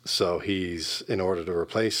 So he's, in order to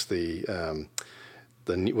replace with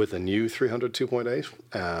the new 300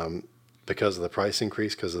 2.8, because of the price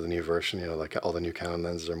increase, because of the new version, like all the new Canon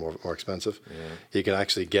lenses are more expensive. You can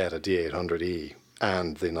actually get a D800E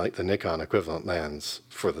and the Nikon equivalent lens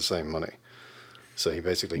for the same money. So he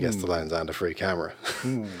basically gets the lens and a free camera.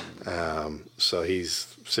 So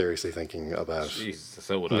he's seriously thinking about. Jeez,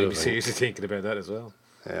 so would I be seriously thinking about that as well?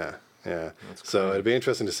 Yeah. So it'd be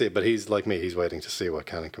interesting to see. But he's like me; he's waiting to see what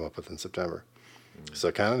Canon come up with in September.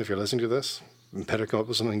 So Canon, if you're listening to this, better come up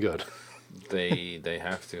with something good. They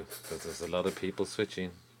have to, because there's a lot of people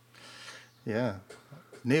switching. Yeah.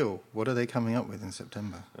 Neil, what are they coming up with in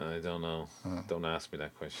September? I don't know. Don't ask me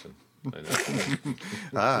that question.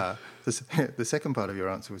 The second part of your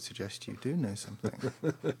answer would suggest you do know something.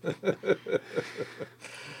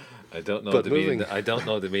 I don't know meaning. I don't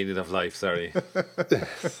know the meaning of life. Sorry.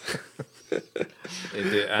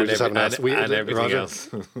 Everything else.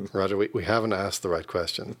 Roger, we haven't asked the right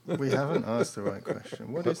question. We haven't asked the right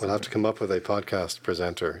question. We'll have to come up with a podcast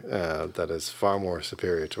presenter that is far more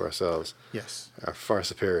superior to ourselves. Yes. Far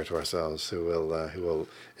superior to ourselves, who will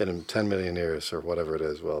in 10 million years or whatever it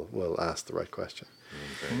is, will ask the right question.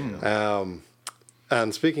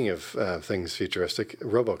 And speaking of things futuristic,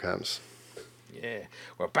 robocams. Yeah,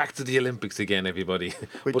 we're back to the Olympics again, everybody.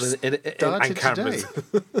 Which and started cameras.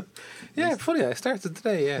 today. Yeah, funny. I started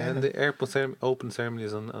today. Yeah, and the airport open ceremony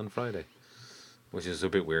is on Friday, which is a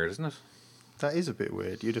bit weird, isn't it? That is a bit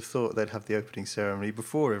weird. You'd have thought they'd have the opening ceremony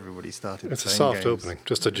before everybody started. It's a playing soft games. opening,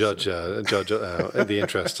 just to judge the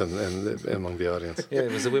interest among the audience. Yeah,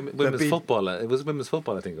 it was a women's football. It was women's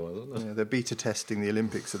football, I think it was, wasn't it? Yeah, they're beta testing the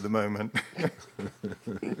Olympics at the moment.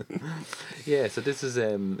 Yeah, so this is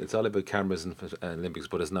it's all about cameras and Olympics,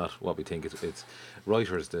 but it's not what we think. It's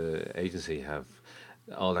Reuters, the agency, have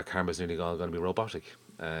all their cameras nearly all going to be robotic,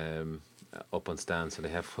 up on stands, so they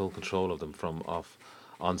have full control of them from off.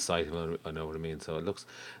 On site, I know what I mean. So it looks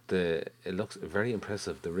very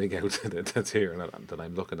impressive. The rig out that's here that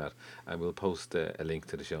I'm looking at, and we'll post a link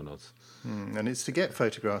to the show notes. And it's to get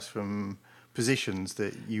photographs from positions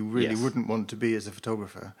that you really wouldn't want to be as a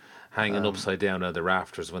photographer. Hanging upside down on the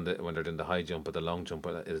rafters when they're doing the high jump or the long jump.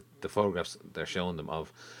 The photographs they're showing them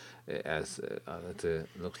of as it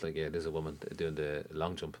looks like it is a woman doing the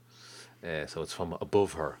long jump. So it's from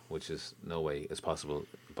above her, which is no way is possible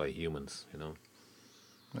by humans, you know.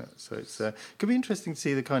 Yeah, so it's could be interesting to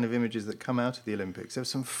see the kind of images that come out of the Olympics. There was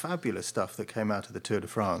some fabulous stuff that came out of the Tour de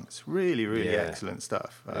France. Really, really excellent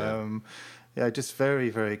stuff. Just very,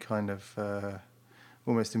 very kind of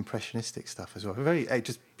almost impressionistic stuff as well. Very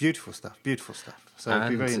just beautiful stuff. So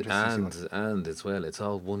it'd be very interesting to see. And as well, it's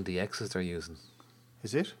all 1DXs they're using.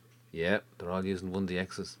 Is it? Yeah, they're all using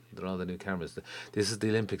 1DXs. They're all the new cameras. This is the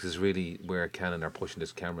Olympics is really where Canon are pushing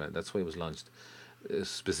this camera. That's why it was launched.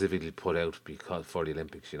 Specifically put out because for the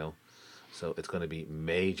Olympics, you know, so it's going to be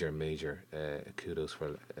major kudos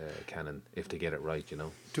for Canon if they get it right, you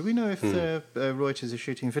know. Do we know if Reuters is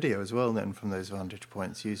shooting video as well then from those vantage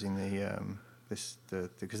points using because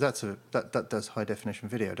that does high definition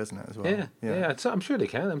video, doesn't it, as well? Yeah. I'm sure they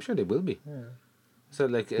can. I'm sure they will be. Yeah. So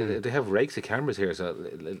like they have rakes of cameras here, so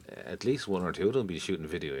at least one or two of them will be shooting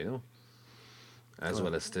video, you know, as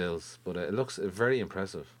well as stills. But it looks very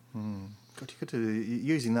impressive. God, you could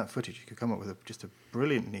using that footage, you could come up with just a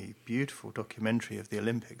brilliantly beautiful documentary of the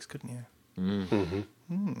Olympics, couldn't you?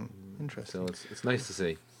 Interesting. So it's nice to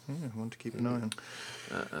see. Yeah, I want to keep an eye on.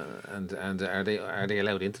 And are they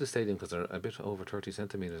allowed into the stadium because they're a bit over 30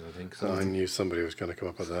 centimeters, I think. So I knew somebody was going to come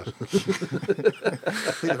up with that. I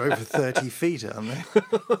think they're over 30 feet, aren't they?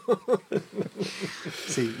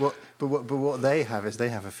 See what they have is they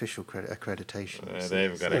have official accreditation.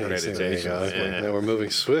 They've got accreditation. Now we're moving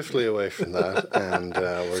swiftly away from that, and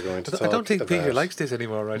we're going to talk. I don't think about Peter likes this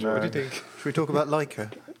anymore, Roger. No. What do you think? Should we talk about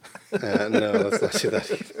Leica? No, let's not do that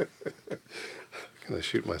either. I'm going to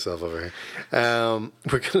shoot myself over here.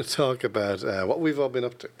 We're going to talk about what we've all been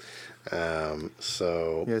up to.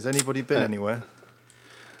 Has anybody been anywhere?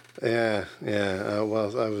 Yeah.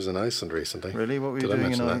 Well, I was in Iceland recently. Really? What were you doing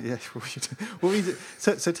in Iceland? Yeah, what were you doing?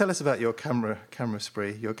 So tell us about your camera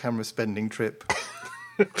spree, your camera spending trip.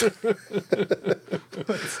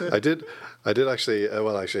 I did actually. There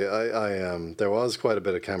was quite a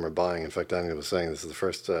bit of camera buying. In fact, Daniel was saying this is the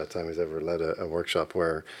first time he's ever led a workshop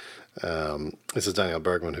where. This is Daniel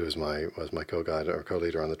Bergman, who was my co-guide or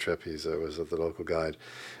co-leader on the trip. He was the local guide,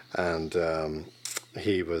 and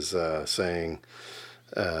he was saying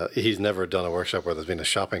he's never done a workshop where there's been a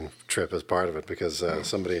shopping trip as part of it because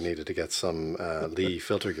somebody needed to get some Lee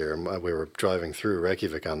filter gear. We were driving through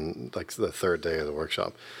Reykjavik on like the third day of the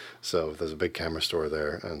workshop, so there's a big camera store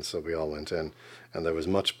there, and so we all went in. And there was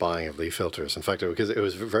much buying of Lee filters. In fact, because it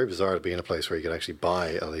was very bizarre to be in a place where you could actually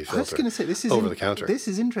buy a Lee filter. I was going to say this is over the counter. This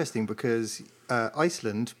is interesting because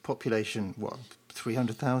Iceland population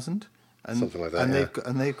 300,000, something like that.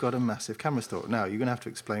 And they've got a massive camera store. Now you're going to have to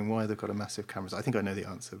explain why they've got a massive camera store. I think I know the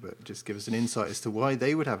answer, but just give us an insight as to why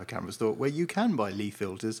they would have a camera store where you can buy Lee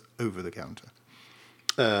filters over the counter.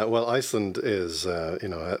 Well, Iceland is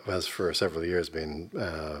has for several years been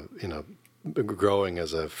growing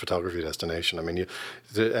as a photography destination. I mean,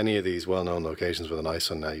 any of these well-known locations within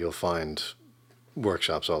Iceland now, you'll find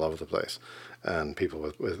workshops all over the place and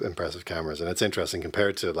people with impressive cameras. And it's interesting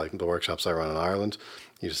compared to like the workshops I run in Ireland,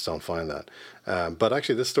 you just don't find that. But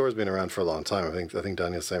actually, this store has been around for a long time. I think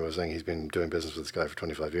Daniel was saying he's been doing business with this guy for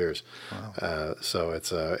 25 years. Wow. So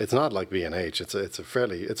it's not like B&H. It's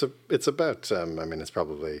about. It's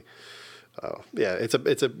probably.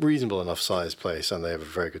 It's a reasonable enough size place, and they have a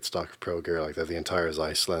very good stock of pro gear. Like they have the entire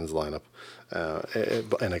Zeiss lens lineup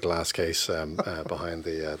in a glass case behind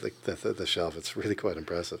the shelf. It's really quite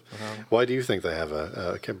impressive. Wow. Why do you think they have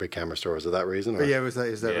a big camera store? Is it that reason? Or?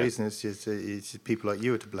 Is that reason? It's people like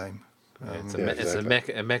you are to blame. It's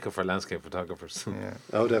a mecca for landscape photographers. Yeah.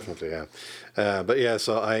 Oh, definitely, yeah. But yeah,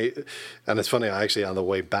 and it's funny, I actually, on the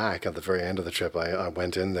way back at the very end of the trip, I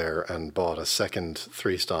went in there and bought a second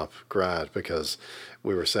 3-stop grad, because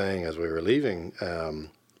we were saying as we were leaving,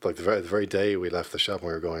 like the very day we left the shop and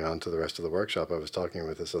we were going on to the rest of the workshop, I was talking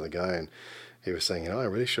with this other guy, and he was saying, I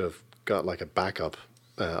really should have got like a backup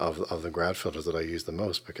of the grad filters that I use the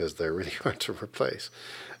most, because they're really hard to replace.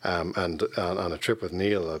 And on a trip with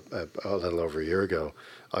Neil a little over a year ago,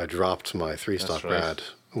 I dropped my 3-stop grad,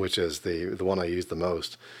 which is the one I used the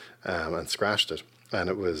most, and scratched it. And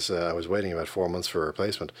it was I was waiting about 4 months for a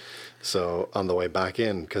replacement. So on the way back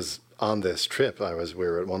in, because on this trip we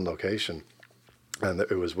were at one location, and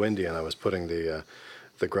it was windy, and I was putting the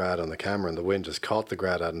grad on the camera, and the wind just caught the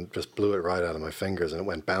grad and just blew it right out of my fingers, and it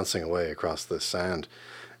went bouncing away across the sand.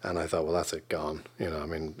 And I thought, well, that's it, gone. I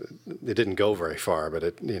mean, it didn't go very far, but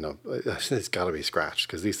it's got to be scratched,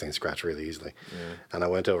 because these things scratch really easily. Yeah. And I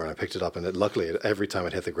went over and I picked it up, and luckily every time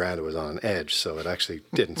it hit the ground, it was on an edge, so it actually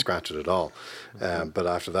didn't scratch it at all. But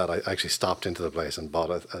after that, I actually stopped into the place and bought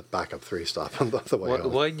a backup 3-stop on the way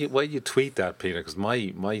home. Why you tweet that, Peter? Because my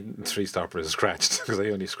 3-stopper is scratched, because I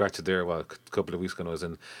only scratched it there a couple of weeks ago when I was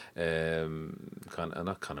in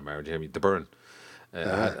not Connemara, Jeremy, the Burn.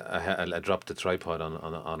 I dropped the tripod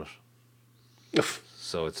on it.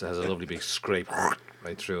 So it has a lovely big scrape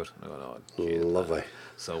right through it. Lovely.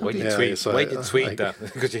 So why do you tweet that?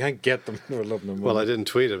 Because you can't get them. Well, I didn't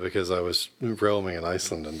tweet it because I was roaming in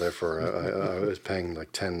Iceland, and therefore I was paying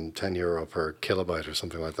like 10 euro per kilobyte or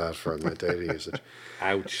something like that for my data usage.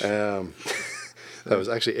 Ouch. That was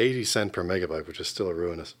actually 80 cents per megabyte, which is still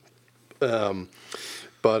ruinous. So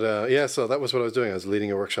that was what I was doing. I was leading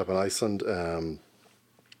a workshop in Iceland.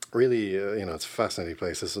 Really, it's a fascinating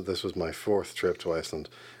place. This was my 4th trip to Iceland,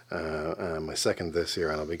 my 2nd this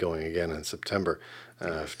year, and I'll be going again in September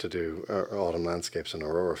to do autumn landscapes and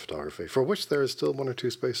aurora photography, for which there is still 1 or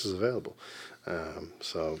 2 spaces available.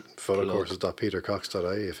 So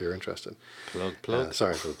photocourses.petercox.ie if you're interested. Plug.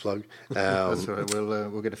 Sorry for the plug. That's all right.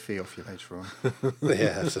 We'll get a fee off you later on.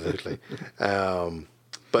 Yeah, absolutely.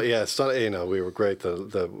 But yeah, it's not, we were great.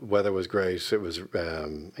 The weather was great. It was,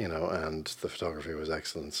 and the photography was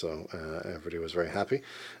excellent. So everybody was very happy,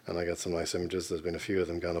 and I got some nice images. There's been a few of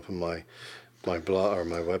them gone up on my blog or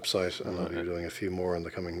my website, and I'll be doing a few more in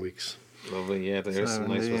the coming weeks. Lovely, yeah. There's some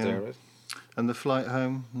nice ones there, right? And the flight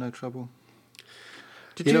home, no trouble.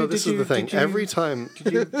 This is the thing. Every time,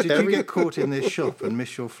 did you get caught in this shop and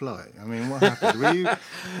miss your flight? I mean, what happened?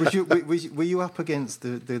 Were you up against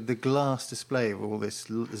the glass display of all this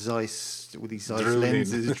Zeiss, all these Zeiss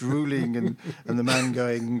lenses drooling, and the man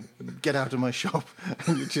going, "Get out of my shop,"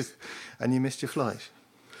 and you missed your flight?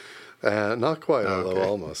 Not quite, although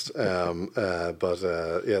almost. But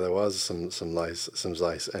there was some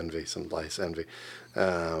Zeiss envy,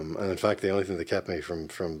 and in fact, the only thing that kept me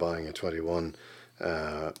from buying a 21.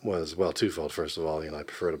 Was, well, twofold. First of all, I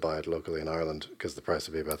prefer to buy it locally in Ireland because the price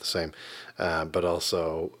would be about the same. But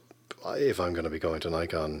also, if I'm going to be going to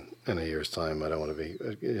Nikon in a year's time, I don't want to be,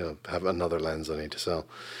 have another lens I need to sell.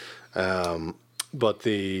 But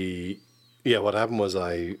what happened was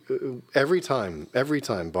every time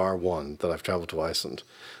bar one that I've traveled to Iceland,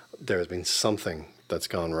 there has been something that's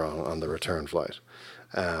gone wrong on the return flight.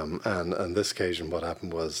 And on this occasion, what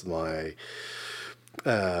happened was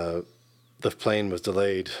the plane was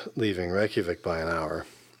delayed leaving Reykjavik by an hour,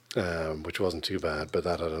 which wasn't too bad, but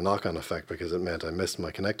that had a knock-on effect because it meant I missed my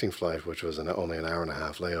connecting flight, which was only an hour and a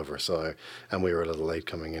half layover. And we were a little late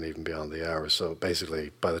coming in even beyond the hour. So basically,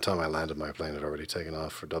 by the time I landed, my plane had already taken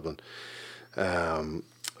off for Dublin. And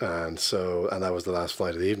that was the last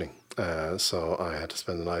flight of the evening. So I had to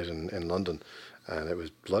spend the night in London, and it was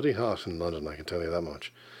bloody hot in London, I can tell you that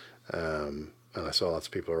much. And I saw lots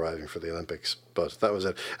of people arriving for the Olympics, but that was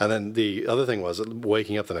it. And then the other thing was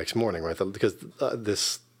waking up the next morning, right? Because I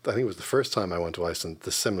think it was the first time I went to Iceland,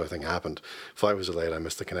 this similar thing happened. Flight was delayed, I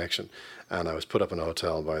missed the connection, and I was put up in a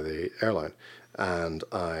hotel by the airline. And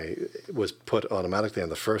I was put automatically on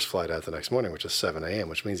the first flight out the next morning, which is 7 a.m.,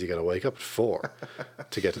 which means you got to wake up at 4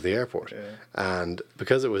 to get to the airport. Yeah. And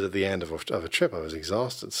because it was at the end of a trip, I was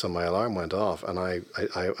exhausted, so my alarm went off. And I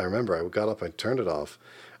remember I got up, I turned it off,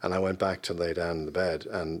 and I went back to lay down in the bed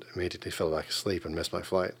and immediately fell back asleep and missed my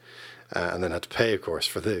flight. And then had to pay, of course,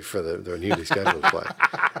 for the newly scheduled flight.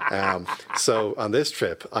 So on this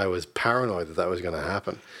trip, I was paranoid that was going to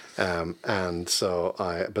happen. And so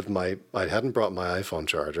I hadn't brought my iPhone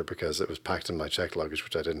charger because it was packed in my checked luggage,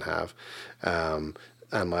 which I didn't have. And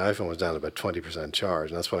my iPhone was down about 20% charge,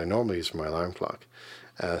 and that's what I normally use for my alarm clock.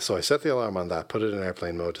 So I set the alarm on that, put it in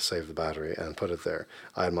airplane mode to save the battery, and put it there.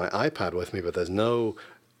 I had my iPad with me, but there's no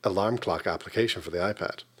alarm clock application for the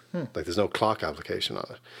iPad. Like there's no clock application on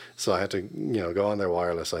it. So I had to, go on their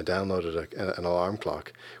wireless. I downloaded an alarm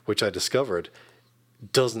clock, which I discovered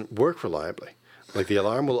doesn't work reliably. Like the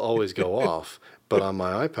alarm will always go off, but on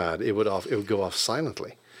my iPad it would go off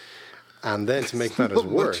silently. And then to make matters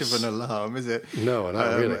worse, much of an alarm, is it? No,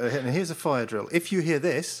 not really. And here's a fire drill. If you hear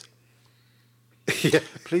this,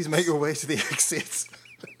 please make your way to the exits.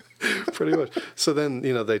 Pretty much. So then,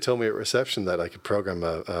 they told me at reception that I could program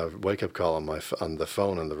a wake-up call on the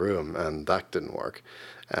phone in the room, and that didn't work.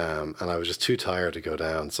 And I was just too tired to go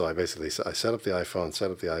down. So I set up the iPhone,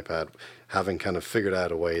 set up the iPad, having kind of figured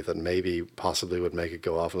out a way that maybe possibly would make it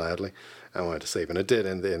go off loudly, and went to sleep. And it did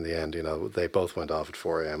in the end. They both went off at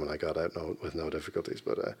 4 a.m. and I got out with no difficulties.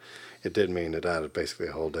 But it did mean it added basically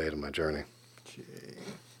a whole day to my journey. Gee.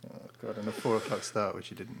 Oh, God, and a 4 o'clock start,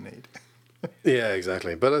 which you didn't need. Yeah,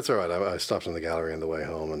 exactly. But that's all right. I stopped in the gallery on the way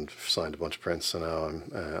home and signed a bunch of prints. So now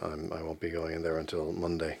I won't be going in there until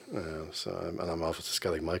Monday. I'm off to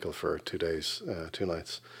Skellig Michael for 2 days, 2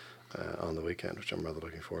 nights on the weekend, which I'm rather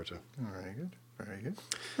looking forward to. Very good. Very good.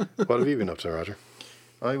 What have you been up to, Roger?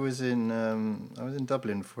 I was in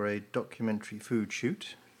Dublin for a documentary food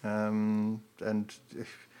shoot, and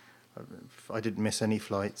I didn't miss any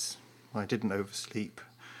flights. I didn't oversleep.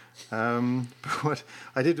 But what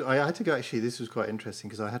I had to go, actually, this was quite interesting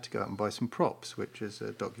because I had to go out and buy some props, which as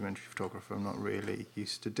a documentary photographer I'm not really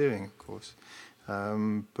used to doing, of course.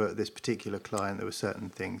 But this particular client, there were certain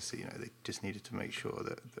things that, they just needed to make sure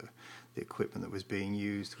that the equipment that was being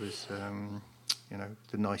used was,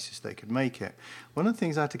 the nicest they could make it. One of the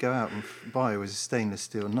things I had to go out and buy was a stainless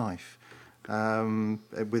steel knife,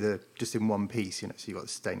 with just in one piece, so you got the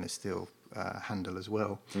stainless steel handle as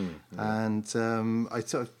well. And I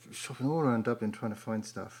started shopping all around Dublin trying to find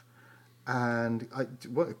stuff, and I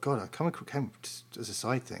come across, just as a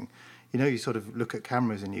side thing, you sort of look at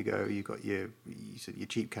cameras and you go, you've got your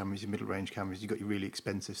cheap cameras, your middle range cameras, you've got your really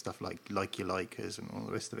expensive stuff like your Leicas and all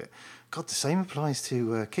the rest of it. God, the same applies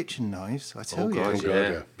to kitchen knives, I tell you.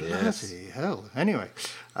 Yeah. Bloody hell. Anyway,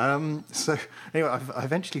 I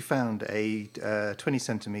eventually found a 20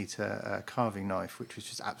 centimetre carving knife, which was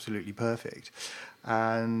just absolutely perfect.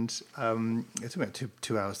 And it took me about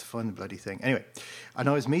two hours to find the bloody thing. Anyway, and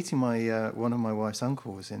I was meeting one of my wife's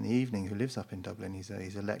uncles in the evening, who lives up in Dublin. He's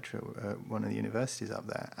a lecturer at one of the universities up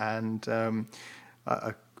there. And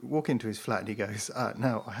I walk into his flat and he goes,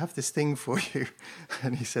 "Now I have this thing for you."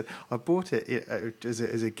 And he said, "I bought it as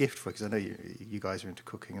a gift for, because I know you guys are into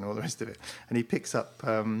cooking and all the rest of it." And he picks up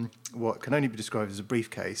what can only be described as a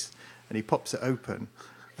briefcase, and he pops it open,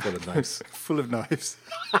 Full of knives. full of knives.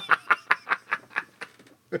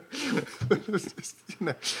 And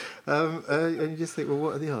you just think, well,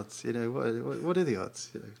 what are the odds? What are the odds?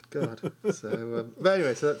 God. So, but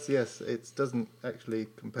anyway, so that's, yes, it doesn't actually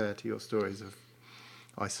compare to your stories of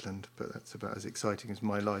Iceland, but that's about as exciting as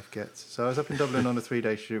my life gets. So I was up in Dublin on a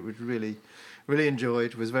 3-day shoot, which really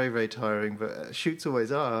enjoyed. It was very, very tiring, but shoots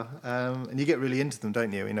always are, and you get really into them,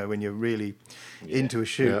 don't you? When you're really into a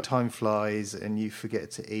shoot, time flies and you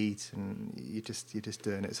forget to eat, and you're just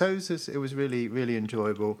doing it. So it was really, really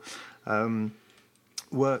enjoyable.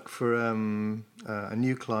 Work for a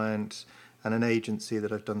new client and an agency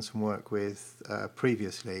that I've done some work with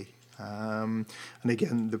previously. And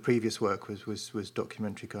again, the previous work was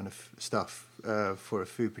documentary kind of stuff for a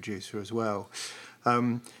food producer as well.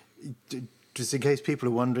 Just in case people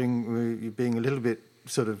are wondering, you're being a little bit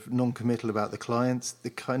sort of non-committal about the clients.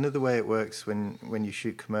 The way it works when you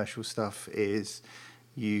shoot commercial stuff is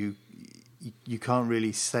you can't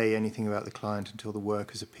really say anything about the client until the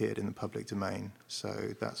work has appeared in the public domain.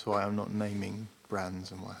 So that's why I'm not naming brands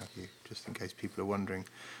and what have you. Just in case people are wondering,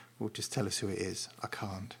 well, just tell us who it is. I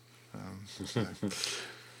can't.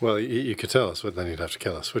 Well, you could tell us, but then you'd have to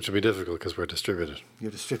kill us, which would be difficult because we're distributed.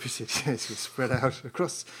 You're distributed, yes. You're spread out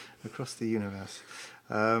across the universe.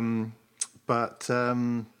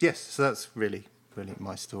 Yes, so that's really, really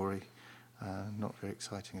my story. Not very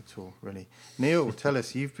exciting at all, really. Neil, tell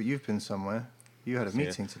us, you've been somewhere. You had a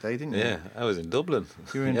meeting today, didn't you? Yeah, I was in Dublin.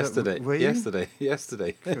 You were in yesterday. Dublin? Were you?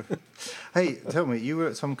 Yesterday. Hey, tell me, you were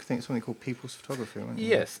at something called People's Photography, weren't you?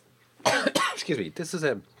 Yes. Excuse me.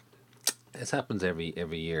 This happens every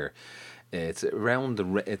year. It's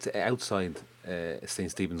it's outside St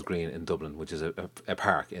Stephen's Green in Dublin, which is a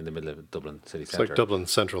park in the middle of Dublin city centre. It's like Dublin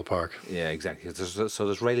Central Park. Yeah, exactly. So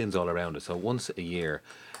there's railings all around it. So once a year,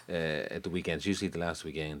 at the weekends, usually the last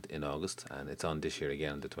weekend in August, and it's on this year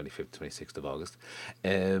again, the 25th, 26th of August.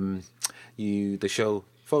 They show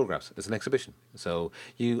photographs. It's an exhibition, so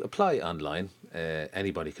you apply online.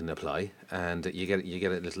 Anybody can apply, and you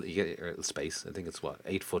get a little space. I think it's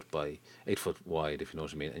 8 foot by 8 foot wide, if you know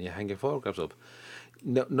what I mean, and you hang your photographs up.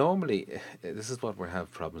 No, normally, this is what we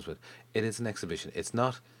have problems with. It is an exhibition. It's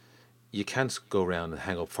not. You can't go around and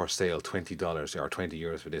hang up for sale $20 or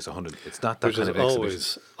 €20 for this, 100. It's not that Which kind has of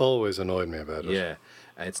exhibition. always annoyed me about it. Yeah,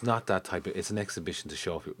 it's not that type of. It's an exhibition to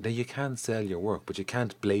show off. Now you can sell your work, but you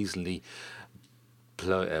can't blazingly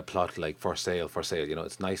plot like for sale. You know,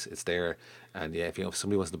 it's nice, it's there, and yeah, if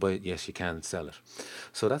somebody wants to buy it, yes, you can sell it.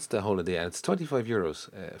 So that's the whole idea, and it's €25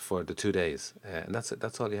 for the 2 days, and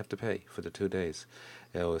that's all you have to pay for the 2 days.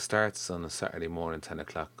 It starts on a Saturday morning, 10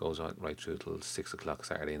 o'clock, goes on right through till 6 o'clock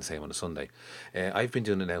Saturday, and same on a Sunday. I've been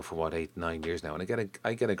doing it now for 8-9 years now, and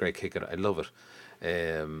I get a great kick at it. I love it.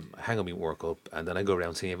 Hang on my work up, and then I go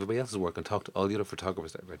around seeing everybody else's work and talk to all the other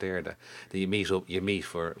photographers that were there. That you meet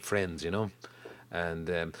for friends, you know. And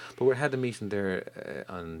but we had a meeting there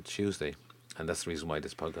on Tuesday, and that's the reason why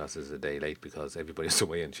this podcast is a day late, because everybody's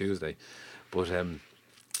away on Tuesday. But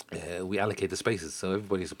we allocate the spaces, so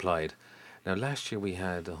everybody's applied. Now, last year we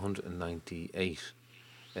had 198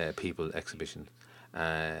 people exhibition,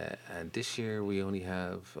 and this year we only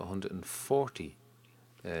have 140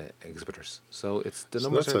 exhibitors. So it's the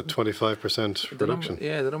numbers. So that's a 25% reduction.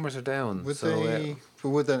 The numbers are down. Would so, they?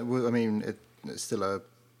 I mean, it's still a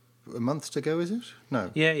month to go, is it? No.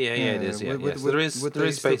 Yeah, it is. Yeah, there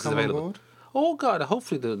is spaces available. Oh God,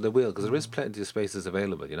 hopefully they will, because there is plenty of spaces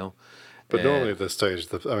available. You know. But normally at this stage,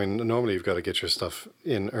 normally you've got to get your stuff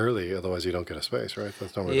in early, otherwise you don't get a space, right?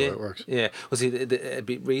 That's normally the way it works. Yeah. Well, see,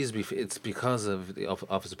 the reason it's because of the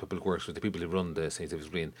Office of Public Works, with the people who run the St. Stephen's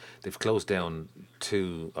Green, they've closed down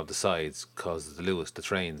 2 of the sides because of the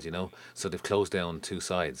trains, you know. So they've closed down 2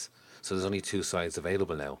 sides. So there's only 2 sides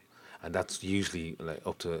available now, and that's usually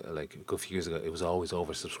up to a good few years ago. It was always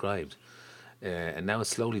oversubscribed. And now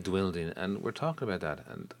it's slowly dwindling, and we're talking about that.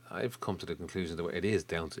 And I've come to the conclusion that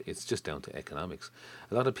it's just down to economics.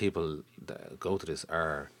 A lot of people that go to this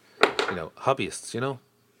are, hobbyists. You know,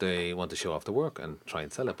 they want to show off their work and try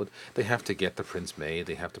and sell it, but they have to get the prints made.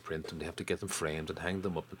 They have to print them. They have to get them framed and hang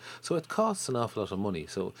them up. So it costs an awful lot of money.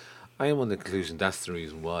 So I am on the conclusion that's the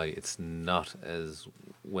reason why it's not as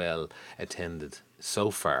well attended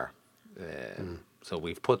so far. So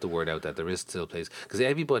we've put the word out that there is still place, because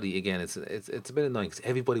everybody, again, it's a bit annoying, because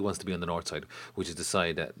everybody wants to be on the north side, which is the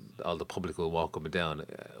side that all the public will walk up and down,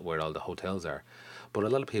 where all the hotels are. But a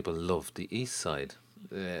lot of people love the east side,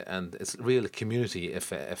 and it's real community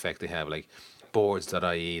effect they have, like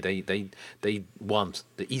boards.ie. They want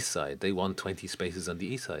the east side. They want 20 spaces on the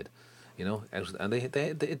east side, you know, and they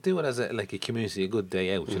do it as a community, a good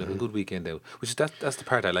day out, you know, a good weekend out. Which that's the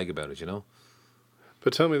part I like about it, you know.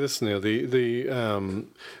 But tell me this, Neil.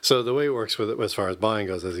 So the way it works with it, as far as buying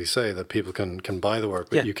goes, as you say, that people can buy the work,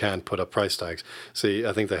 but you can't put up price tags. See,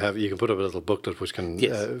 I think you can put up a little booklet which can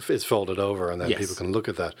is folded over, and then people can look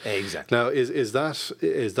at that. Exactly. Now, is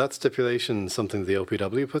that stipulation something the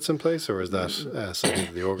OPW puts in place, or is that something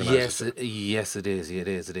that the organisers? Yes, it is. It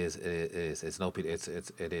is. It's an OP.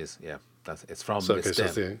 It is. Yeah, it's from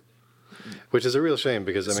them. Which is a real shame,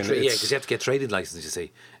 because because you have to get trading license. You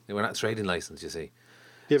see, we're not trading license. You see.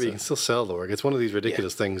 Yeah, but you can still sell the work. It's one of these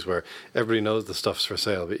ridiculous things where everybody knows the stuff's for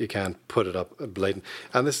sale, but you can't put it up blatant.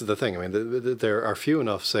 And this is the thing. I mean, there are few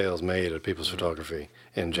enough sales made at people's photography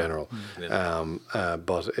in general.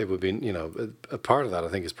 But it would be, a part of that, I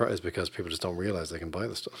think, is because people just don't realise they can buy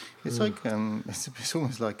the stuff. It's like it's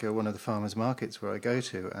almost like one of the farmers' markets where I go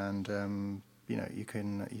to, and you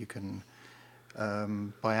can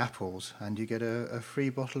buy apples, and you get a free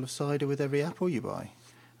bottle of cider with every apple you buy.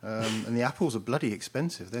 And the apples are bloody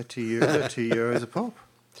expensive. They're €2 a pop.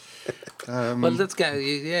 Well, let's get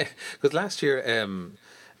because last year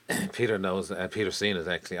Peter knows. Peter's seen it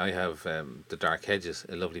actually. I have the Dark Hedges,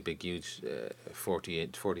 a lovely big huge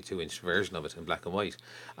 42-inch version of it in black and white,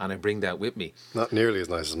 and I bring that with me. Not nearly as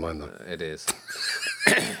nice as mine though. It is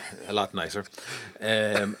a lot nicer,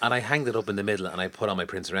 and I hanged it up in the middle, and I put on my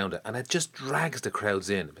prints around it, and it just drags the crowds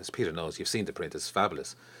in. As Peter knows, you've seen the print; it's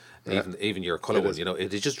fabulous. Even your colour one, it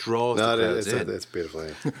just draws the crowds in. It's beautiful.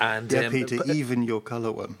 Yeah. And Peter, even your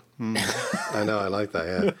colour one. I know, I like that.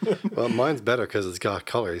 Yeah. Well, mine's better because it's got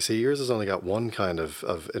colour. You see, yours has only got one kind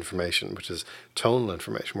of information, which is tonal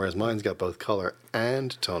information, whereas mine's got both colour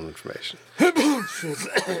and tonal information.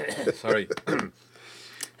 Sorry.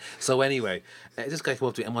 So anyway, this guy came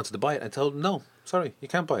up to me and wanted to buy it. I told him, no, sorry, you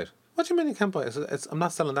can't buy it. What do you mean you can't buy it? I said, I'm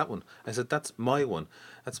not selling that one. I said, that's my one.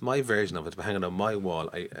 That's my version of it to be hanging on my wall.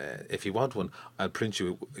 If you want one, I'll print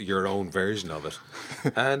you your own version of it.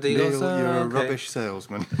 And he Neil, goes, you're a okay. rubbish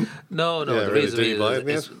salesman. No, Yeah, the really. reason Did he buy it in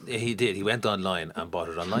the is he did. He went online and bought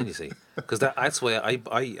it online, you see. Because that's why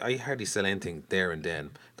I hardly sell anything there and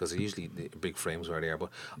then, because usually the big frames where they are. But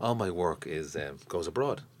all my work is goes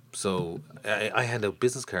abroad. So I hand out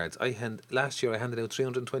business cards. Last year I handed out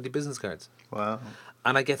 320 business cards. Wow.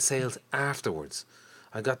 And I get sales afterwards.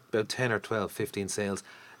 I got about 10 or 12, 15 sales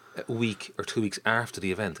a week or 2 weeks after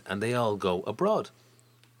the event, and they all go abroad.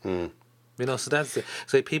 You know, so that's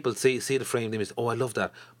so people see the framed image. Oh, I love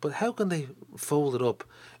that. But how can they fold it up,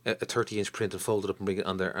 a 30-inch print, and fold it up and bring it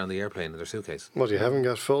on the airplane in their suitcase? What, you haven't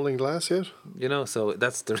got folding glass yet? You know, so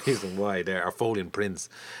that's the reason why there are folding prints.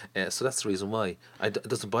 So that's the reason why it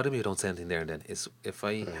doesn't bother me. I don't say anything there and then. It's if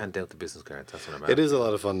I hand out the business cards, that's what I'm. It is a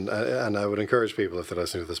lot of fun, and I would encourage people, if they're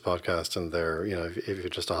listening to this podcast and they're, you know, if you're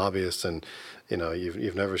just a hobbyist and, you know,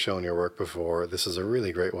 you've never shown your work before, this is a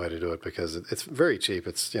really great way to do it, because it's very cheap.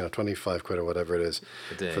 It's, you know, 25 quid or whatever it is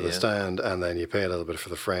day, for the yeah. stand, and then you pay a little bit for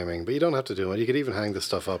the framing, but you don't have to do it. You could even hang the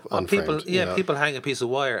stuff up unframed. People hang a piece of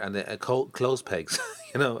wire and clothes pegs.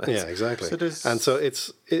 You know. Yeah, exactly. So and so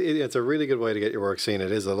it's a really good way to get your work seen.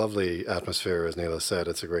 It is a lovely atmosphere, as Neil has said.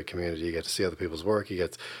 It's a great community. You get to see other people's work. You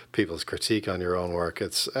get people's critique on your own work.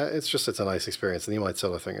 It's a nice experience, and you might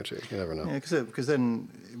sell a thing or two. You never know. Yeah, because then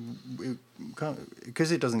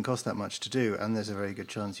because it doesn't cost that much to do, and there's a very good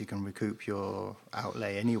chance you can recoup your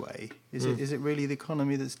outlay anyway. Is it really the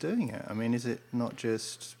economy that's doing it? I mean, is it not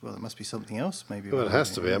just, well, it must be something else maybe. Well, it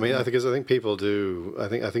has to be. I mean, I think people do.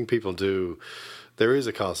 I think people do. There is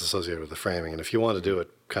a cost associated with the framing, and if you want to do it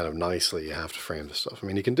kind of nicely, you have to frame the stuff. I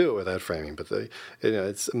mean, you can do it without framing, but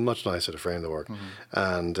it's much nicer to frame the work.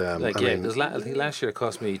 And I think last year it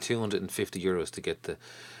cost me €250 to get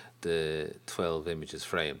the 12 images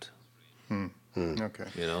framed. Okay.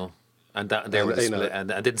 You know, and that they were split,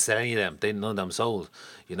 and I didn't sell any of them. None of them sold.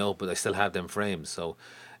 You know, but I still have them framed. So.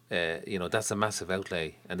 You know, that's a massive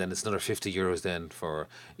outlay, and then it's another €50 then for,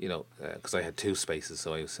 you know, because I had two spaces,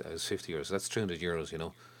 so I was €50. So that's €300, you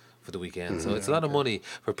know, for the weekend. So it's a lot of money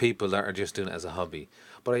for people that are just doing it as a hobby.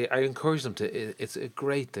 But I encourage them to. It's a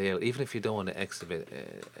great day out, even if you don't want to exhibit,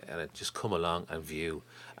 and just come along and view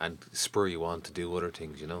and spur you on to do other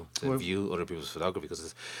things, you know, to view other people's photography,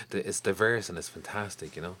 because it's diverse and it's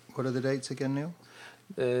fantastic, you know. What are the dates again, Neil?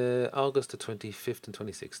 August the 25th and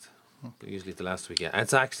 26th. Usually the last weekend. And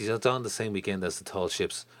it's on the same weekend as the tall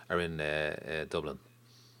ships are in Dublin.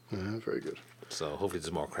 Yeah, very good. So hopefully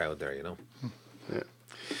there's more crowd there, you know. Yeah,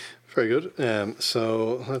 very good.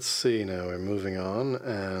 So let's see now. We're moving on,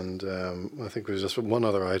 and I think there's just one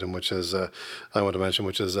other item which is I want to mention,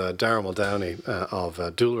 which is Darren Muldowney of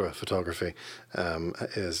Dulra Photography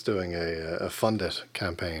is doing a Fund It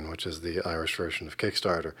campaign, which is the Irish version of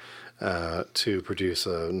Kickstarter, to produce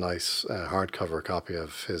a nice hardcover copy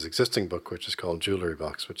of his existing book, which is called Jewellery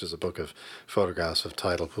Box, which is a book of photographs of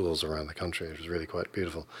tidal pools around the country. It was really quite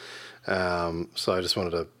beautiful. So I just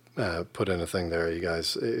wanted to put in a thing there, you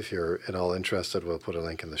guys. If you're at all interested, we'll put a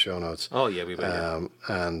link in the show notes. Oh yeah, we will.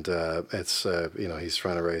 And it's you know, he's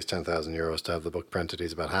trying to raise €10,000 to have the book printed.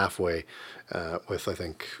 He's about halfway, with I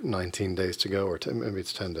think 19 days to go, or maybe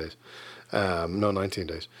it's 10 days. No, 19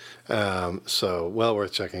 days. So well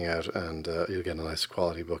worth checking out, and you'll get a nice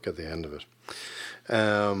quality book at the end of it.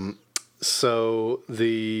 So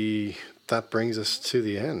that brings us to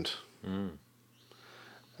the end.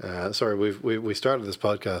 Sorry, we started this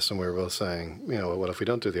podcast and we were both saying, you know, what if we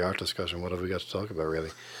don't do the art discussion? What have we got to talk about,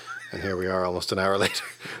 really? And here we are, almost an hour later.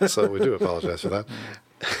 So we do apologise for that.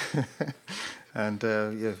 And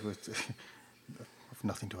I've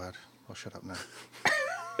nothing to add. I'll shut up now.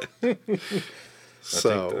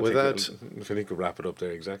 So I think we could wrap it up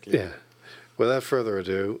there, exactly. Yeah. Without further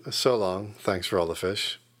ado, so long. Thanks for all the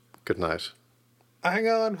fish. Good night. Hang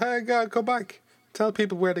on, come back. Tell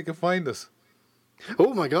people where they can find us.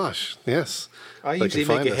 Oh my gosh, yes. I usually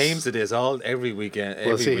make a hames of this every weekend.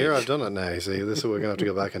 Well, see, here I've done it now. See, this is we're going to have to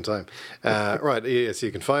go back in time. Right, yes,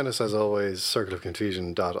 you can find us, as always,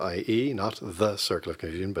 circleofconfusion.ie, not the Circle of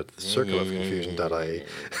Confusion, but the circleofconfusion.ie.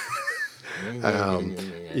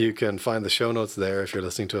 You can find the show notes there if you're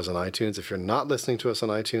listening to us on iTunes. If you're not listening to us on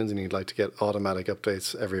iTunes and you'd like to get automatic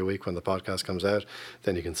updates every week when the podcast comes out,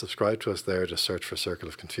 then you can subscribe to us there. Just search for Circle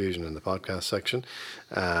of Confusion in the podcast section.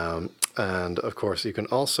 And of course, you can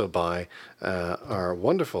also buy our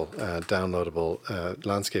wonderful downloadable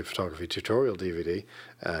landscape photography tutorial DVD,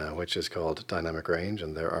 which is called Dynamic Range.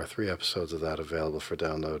 And there are 3 episodes of that available for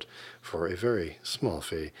download for a very small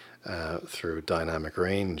fee through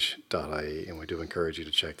dynamicrange.ie. And we do encourage you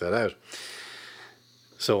to check that out.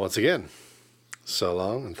 So once again, so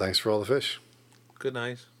long and thanks for all the fish. Good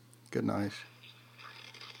night. Good night.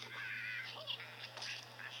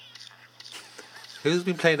 Who's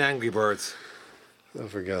been playing Angry Birds? Oh,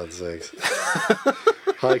 for God's sakes.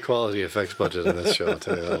 High quality effects budget in this show, I'll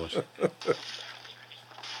tell you that much.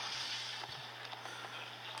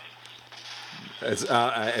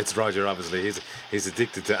 It's Roger, obviously. He's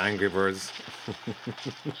addicted to Angry Birds.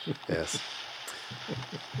 Yes.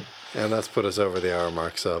 And that's put us over the hour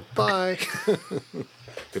mark, so bye.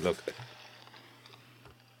 Good luck.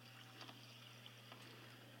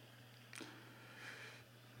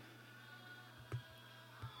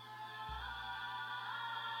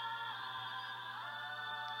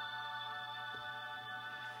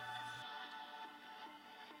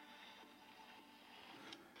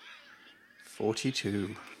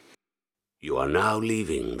 $42. You are now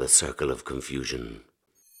leaving the circle of confusion.